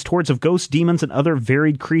fight against hordes of ghosts, demons, and other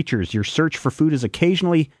varied creatures. Your search for food is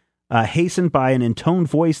occasionally hastened by an intoned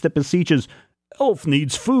voice that beseeches, Elf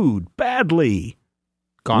needs food badly.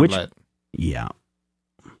 Gauntlet. Yeah.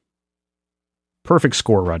 Perfect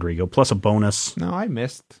score, Rodrigo, plus a bonus. No, I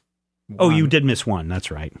missed Oh, one. you did miss one.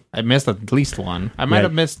 That's right. I missed at least one. I might Yeah.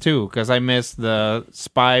 have missed two because I missed the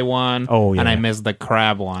spy one. Oh, yeah. And I missed the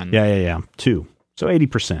crab one. Yeah. 2. So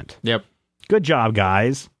 80%. Yep. Good job,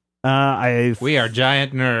 guys. We are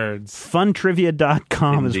giant nerds.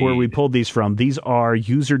 Funtrivia.com is where we Indeed. pulled these from. These are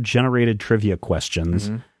user-generated trivia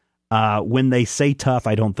questions. When they say tough,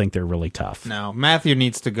 I don't think they're really tough. No, Matthew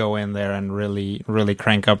needs to go in there and really, really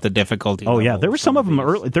crank up the difficulty. Oh, yeah. level There were some of them these.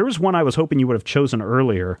 early. There was one I was hoping you would have chosen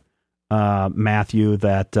earlier, Matthew,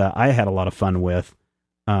 that I had a lot of fun with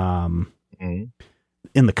Mhm.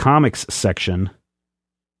 in the comics section.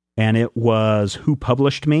 And it was Who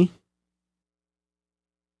Published Me?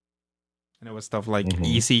 And it was stuff like Mhm.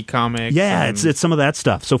 EC Comics. Yeah, and- it's some of that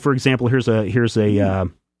stuff. So, for example, here's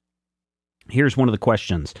one of the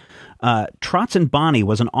questions. Trots and Bonnie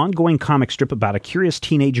was an ongoing comic strip about a curious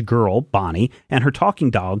teenage girl, Bonnie, and her talking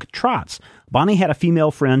dog, Trots. Bonnie had a female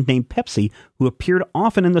friend named Pepsi who appeared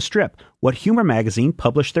often in the strip. What humor magazine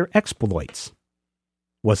published their exploits?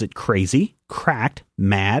 Was it Crazy, Cracked,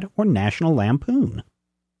 Mad, or National Lampoon?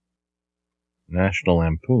 National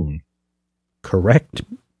Lampoon. Correct.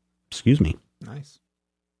 Excuse me. Nice.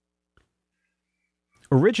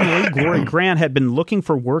 Originally, Glory Grant had been looking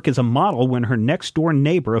for work as a model when her next-door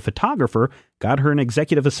neighbor, a photographer, got her an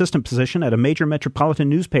executive assistant position at a major metropolitan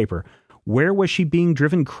newspaper. Where was she being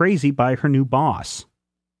driven crazy by her new boss?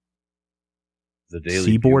 The Daily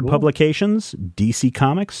Seaboard Bugle? Publications, DC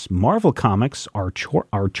Comics, Marvel Comics, or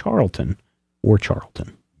Charlton.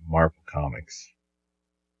 Marvel Comics.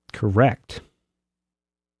 Correct.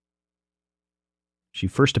 She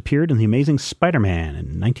first appeared in The Amazing Spider-Man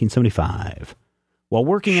in 1975. While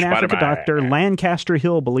working in Africa, Spider-Man. Dr. Lancaster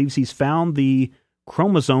Hill believes he's found the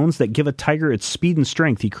chromosomes that give a tiger its speed and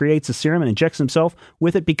strength. He creates a serum and injects himself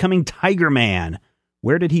with it, becoming Tiger Man.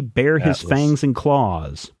 Where did he bear his Atlas. fangs and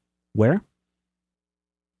claws? Where?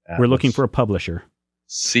 We're looking for a publisher.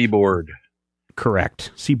 Seaboard.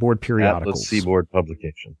 Correct. Seaboard Periodicals. Atlas Seaboard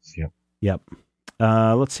Publications. Yep. Yep.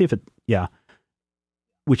 Let's see if it... Yeah.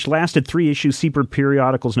 Which lasted 3 issues. Seaboard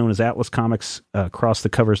Periodicals, known as Atlas Comics, across the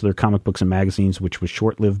covers of their comic books and magazines, which was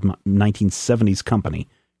short-lived 1970s company,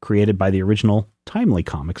 created by the original Timely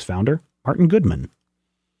Comics founder, Martin Goodman.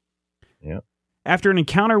 Yep. After an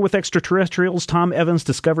encounter with extraterrestrials, Tom Evans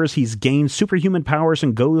discovers he's gained superhuman powers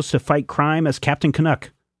and goes to fight crime as Captain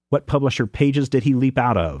Canuck. What publisher pages did he leap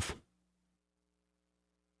out of?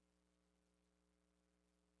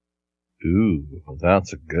 Ooh,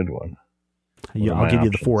 that's a good one. Yeah, are I'll my give you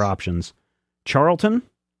the options? 4 options. Charlton,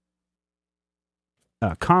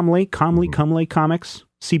 Comley Comics,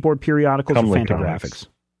 Seaboard Periodicals, Comley or Fantagraphics. Comics.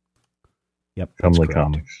 Yep, that's Comley correct.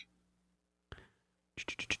 Comics.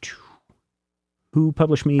 Who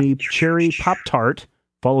published me? Cherry Pop-Tart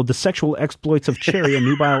followed the sexual exploits of Cherry, a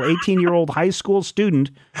nubile 18-year-old high school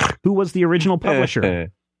student who was the original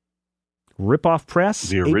publisher. Rip-Off Press,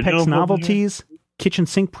 The original Apex publisher? Novelties, Kitchen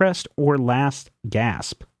Sink Press, or Last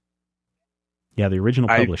Gasp? Yeah, the original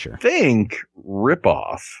publisher. Think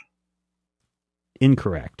Ripoff.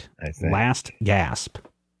 Incorrect. I think. Last Gasp.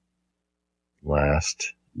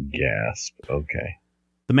 Last Gasp. Okay.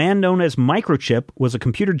 The man known as Microchip was a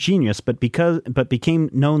computer genius, but became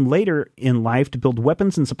known later in life to build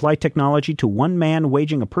weapons and supply technology to one man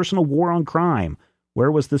waging a personal war on crime. Where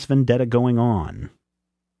was this vendetta going on?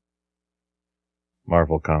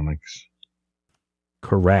 Marvel Comics.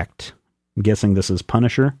 Correct. I'm guessing this is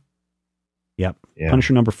Punisher. Yep. Yeah.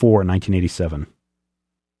 Punisher number 4, 1987.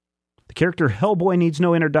 The character Hellboy needs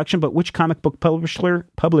no introduction, but which comic book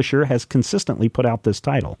publisher has consistently put out this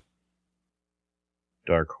title?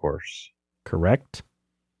 Dark Horse. Correct.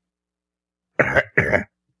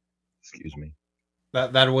 Excuse me.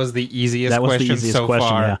 That was the easiest That was question the easiest so question,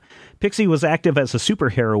 far. yeah. Pixie was active as a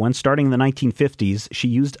superheroine starting in the 1950s. She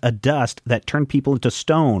used a dust that turned people into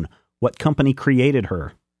stone. What company created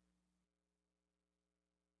her?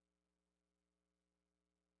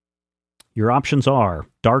 Your options are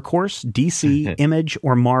Dark Horse, DC, Image,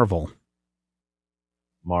 or Marvel.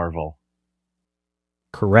 Marvel.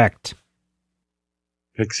 Correct.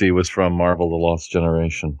 Pixie was from Marvel The Lost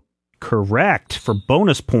Generation. Correct for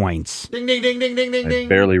bonus points. Ding, ding, ding, ding, ding, ding, I ding.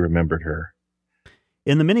 barely remembered her.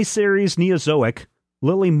 In the miniseries Neozoic,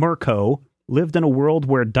 Lily Murko lived in a world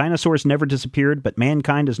where dinosaurs never disappeared, but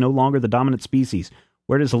mankind is no longer the dominant species.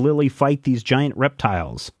 Where does Lily fight these giant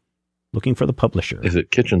reptiles? Looking for the publisher. Is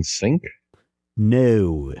it Kitchen Sink?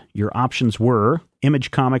 No. Your options were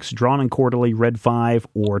Image Comics, Drawn and Quarterly, Red 5,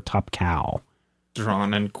 or Top Cow.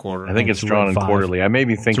 Drawn and Quarterly. I think it's Drawn and Quarterly. I may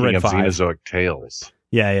be thinking of Xenozoic Tales.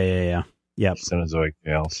 Yeah. Yep. Xenozoic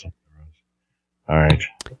Tales. All right.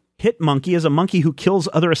 Hit Monkey is a monkey who kills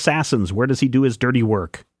other assassins. Where does he do his dirty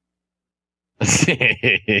work?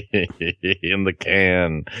 In the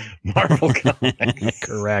can. Marvel Comics.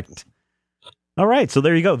 Correct. All right, so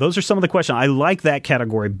there you go. Those are some of the questions. I like that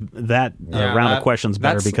category, round of questions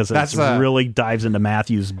better because it really dives into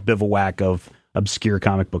Matthew's bivouac of obscure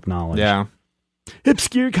comic book knowledge. Yeah.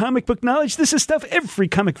 Obscure comic book knowledge. This is stuff every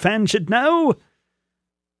comic fan should know.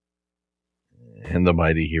 And the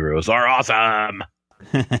mighty heroes are awesome.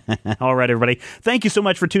 All right, everybody. Thank you so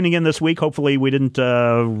much for tuning in this week. Hopefully we didn't...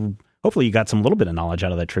 Hopefully you got some little bit of knowledge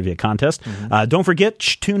out of that trivia contest. Don't forget,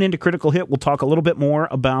 tune into Critical Hit. We'll talk a little bit more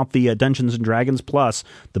about the Dungeons & Dragons, plus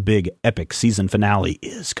the big epic season finale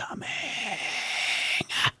is coming.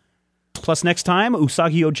 Plus next time,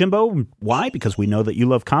 Usagi Yojimbo. Why? Because we know that you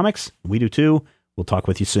love comics. We do too. We'll talk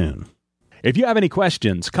with you soon. If you have any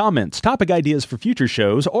questions, comments, topic ideas for future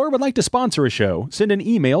shows, or would like to sponsor a show, send an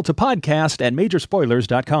email to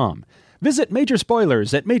podcast@majorspoilers.com. Visit Major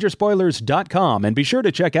Spoilers at majorspoilers.com and be sure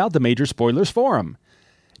to check out the Major Spoilers Forum.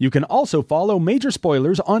 You can also follow Major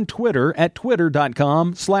Spoilers on Twitter at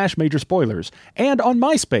twitter.com/majorspoilers and on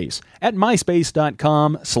MySpace at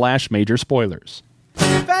myspace.com/majorspoilers.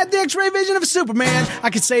 If I had the X-ray vision of a Superman,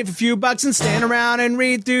 I could save a few bucks and stand around and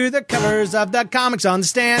read through the covers of the comics on the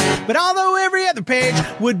stand. But although every other page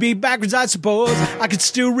would be backwards, I suppose I could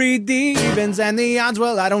still read the evens and the odds.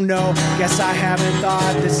 Well, I don't know. Guess I haven't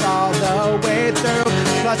thought this all the way through.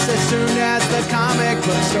 Plus, as soon as the comic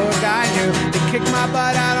book store guy knew, they kicked my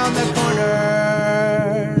butt out on the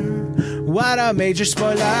corner. What a major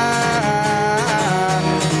spoiler!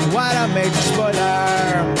 What a major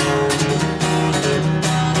spoiler!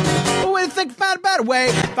 Think about a better way.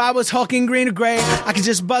 If I was hulking green or gray, I could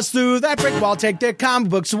just bust through that brick wall, take their comic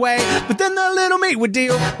books away. But then the little meat would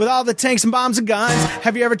deal with all the tanks and bombs and guns.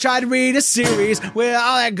 Have you ever tried to read a series with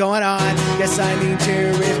all that going on? Guess I need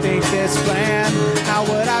to rethink this plan. How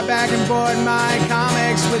would I back and board my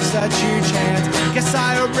comics with such huge hands? Guess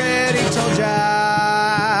I already told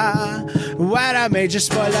ya. What a major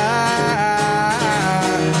spoiler.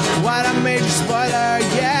 What a major spoiler.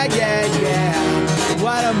 Yeah.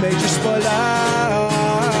 What a major spoiler.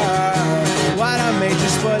 What a major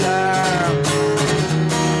spoiler.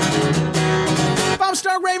 If I'm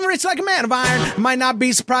Stark Raven rich like a man of iron, I might not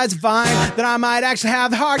be surprised to find that I might actually have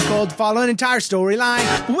the heart cold to follow an entire storyline.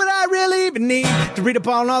 But would I really even need to read up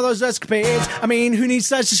on all those escapades? I mean, who needs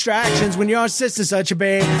such distractions when your sister's such a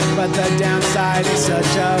babe? But the downside is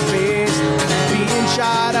such a beast. Being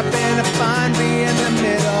shot up in a fun, be in the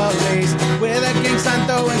Middle East with a gang sign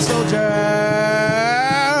throwing soldier.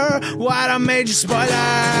 What a major spoiler.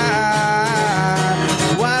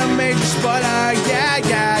 What a major spoiler. Yeah.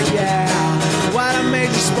 What a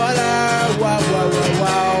major spoiler.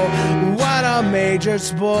 Whoa. What a major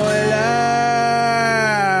spoiler.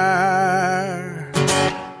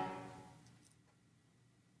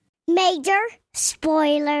 Major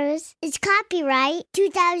Spoilers is copyright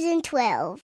 2012.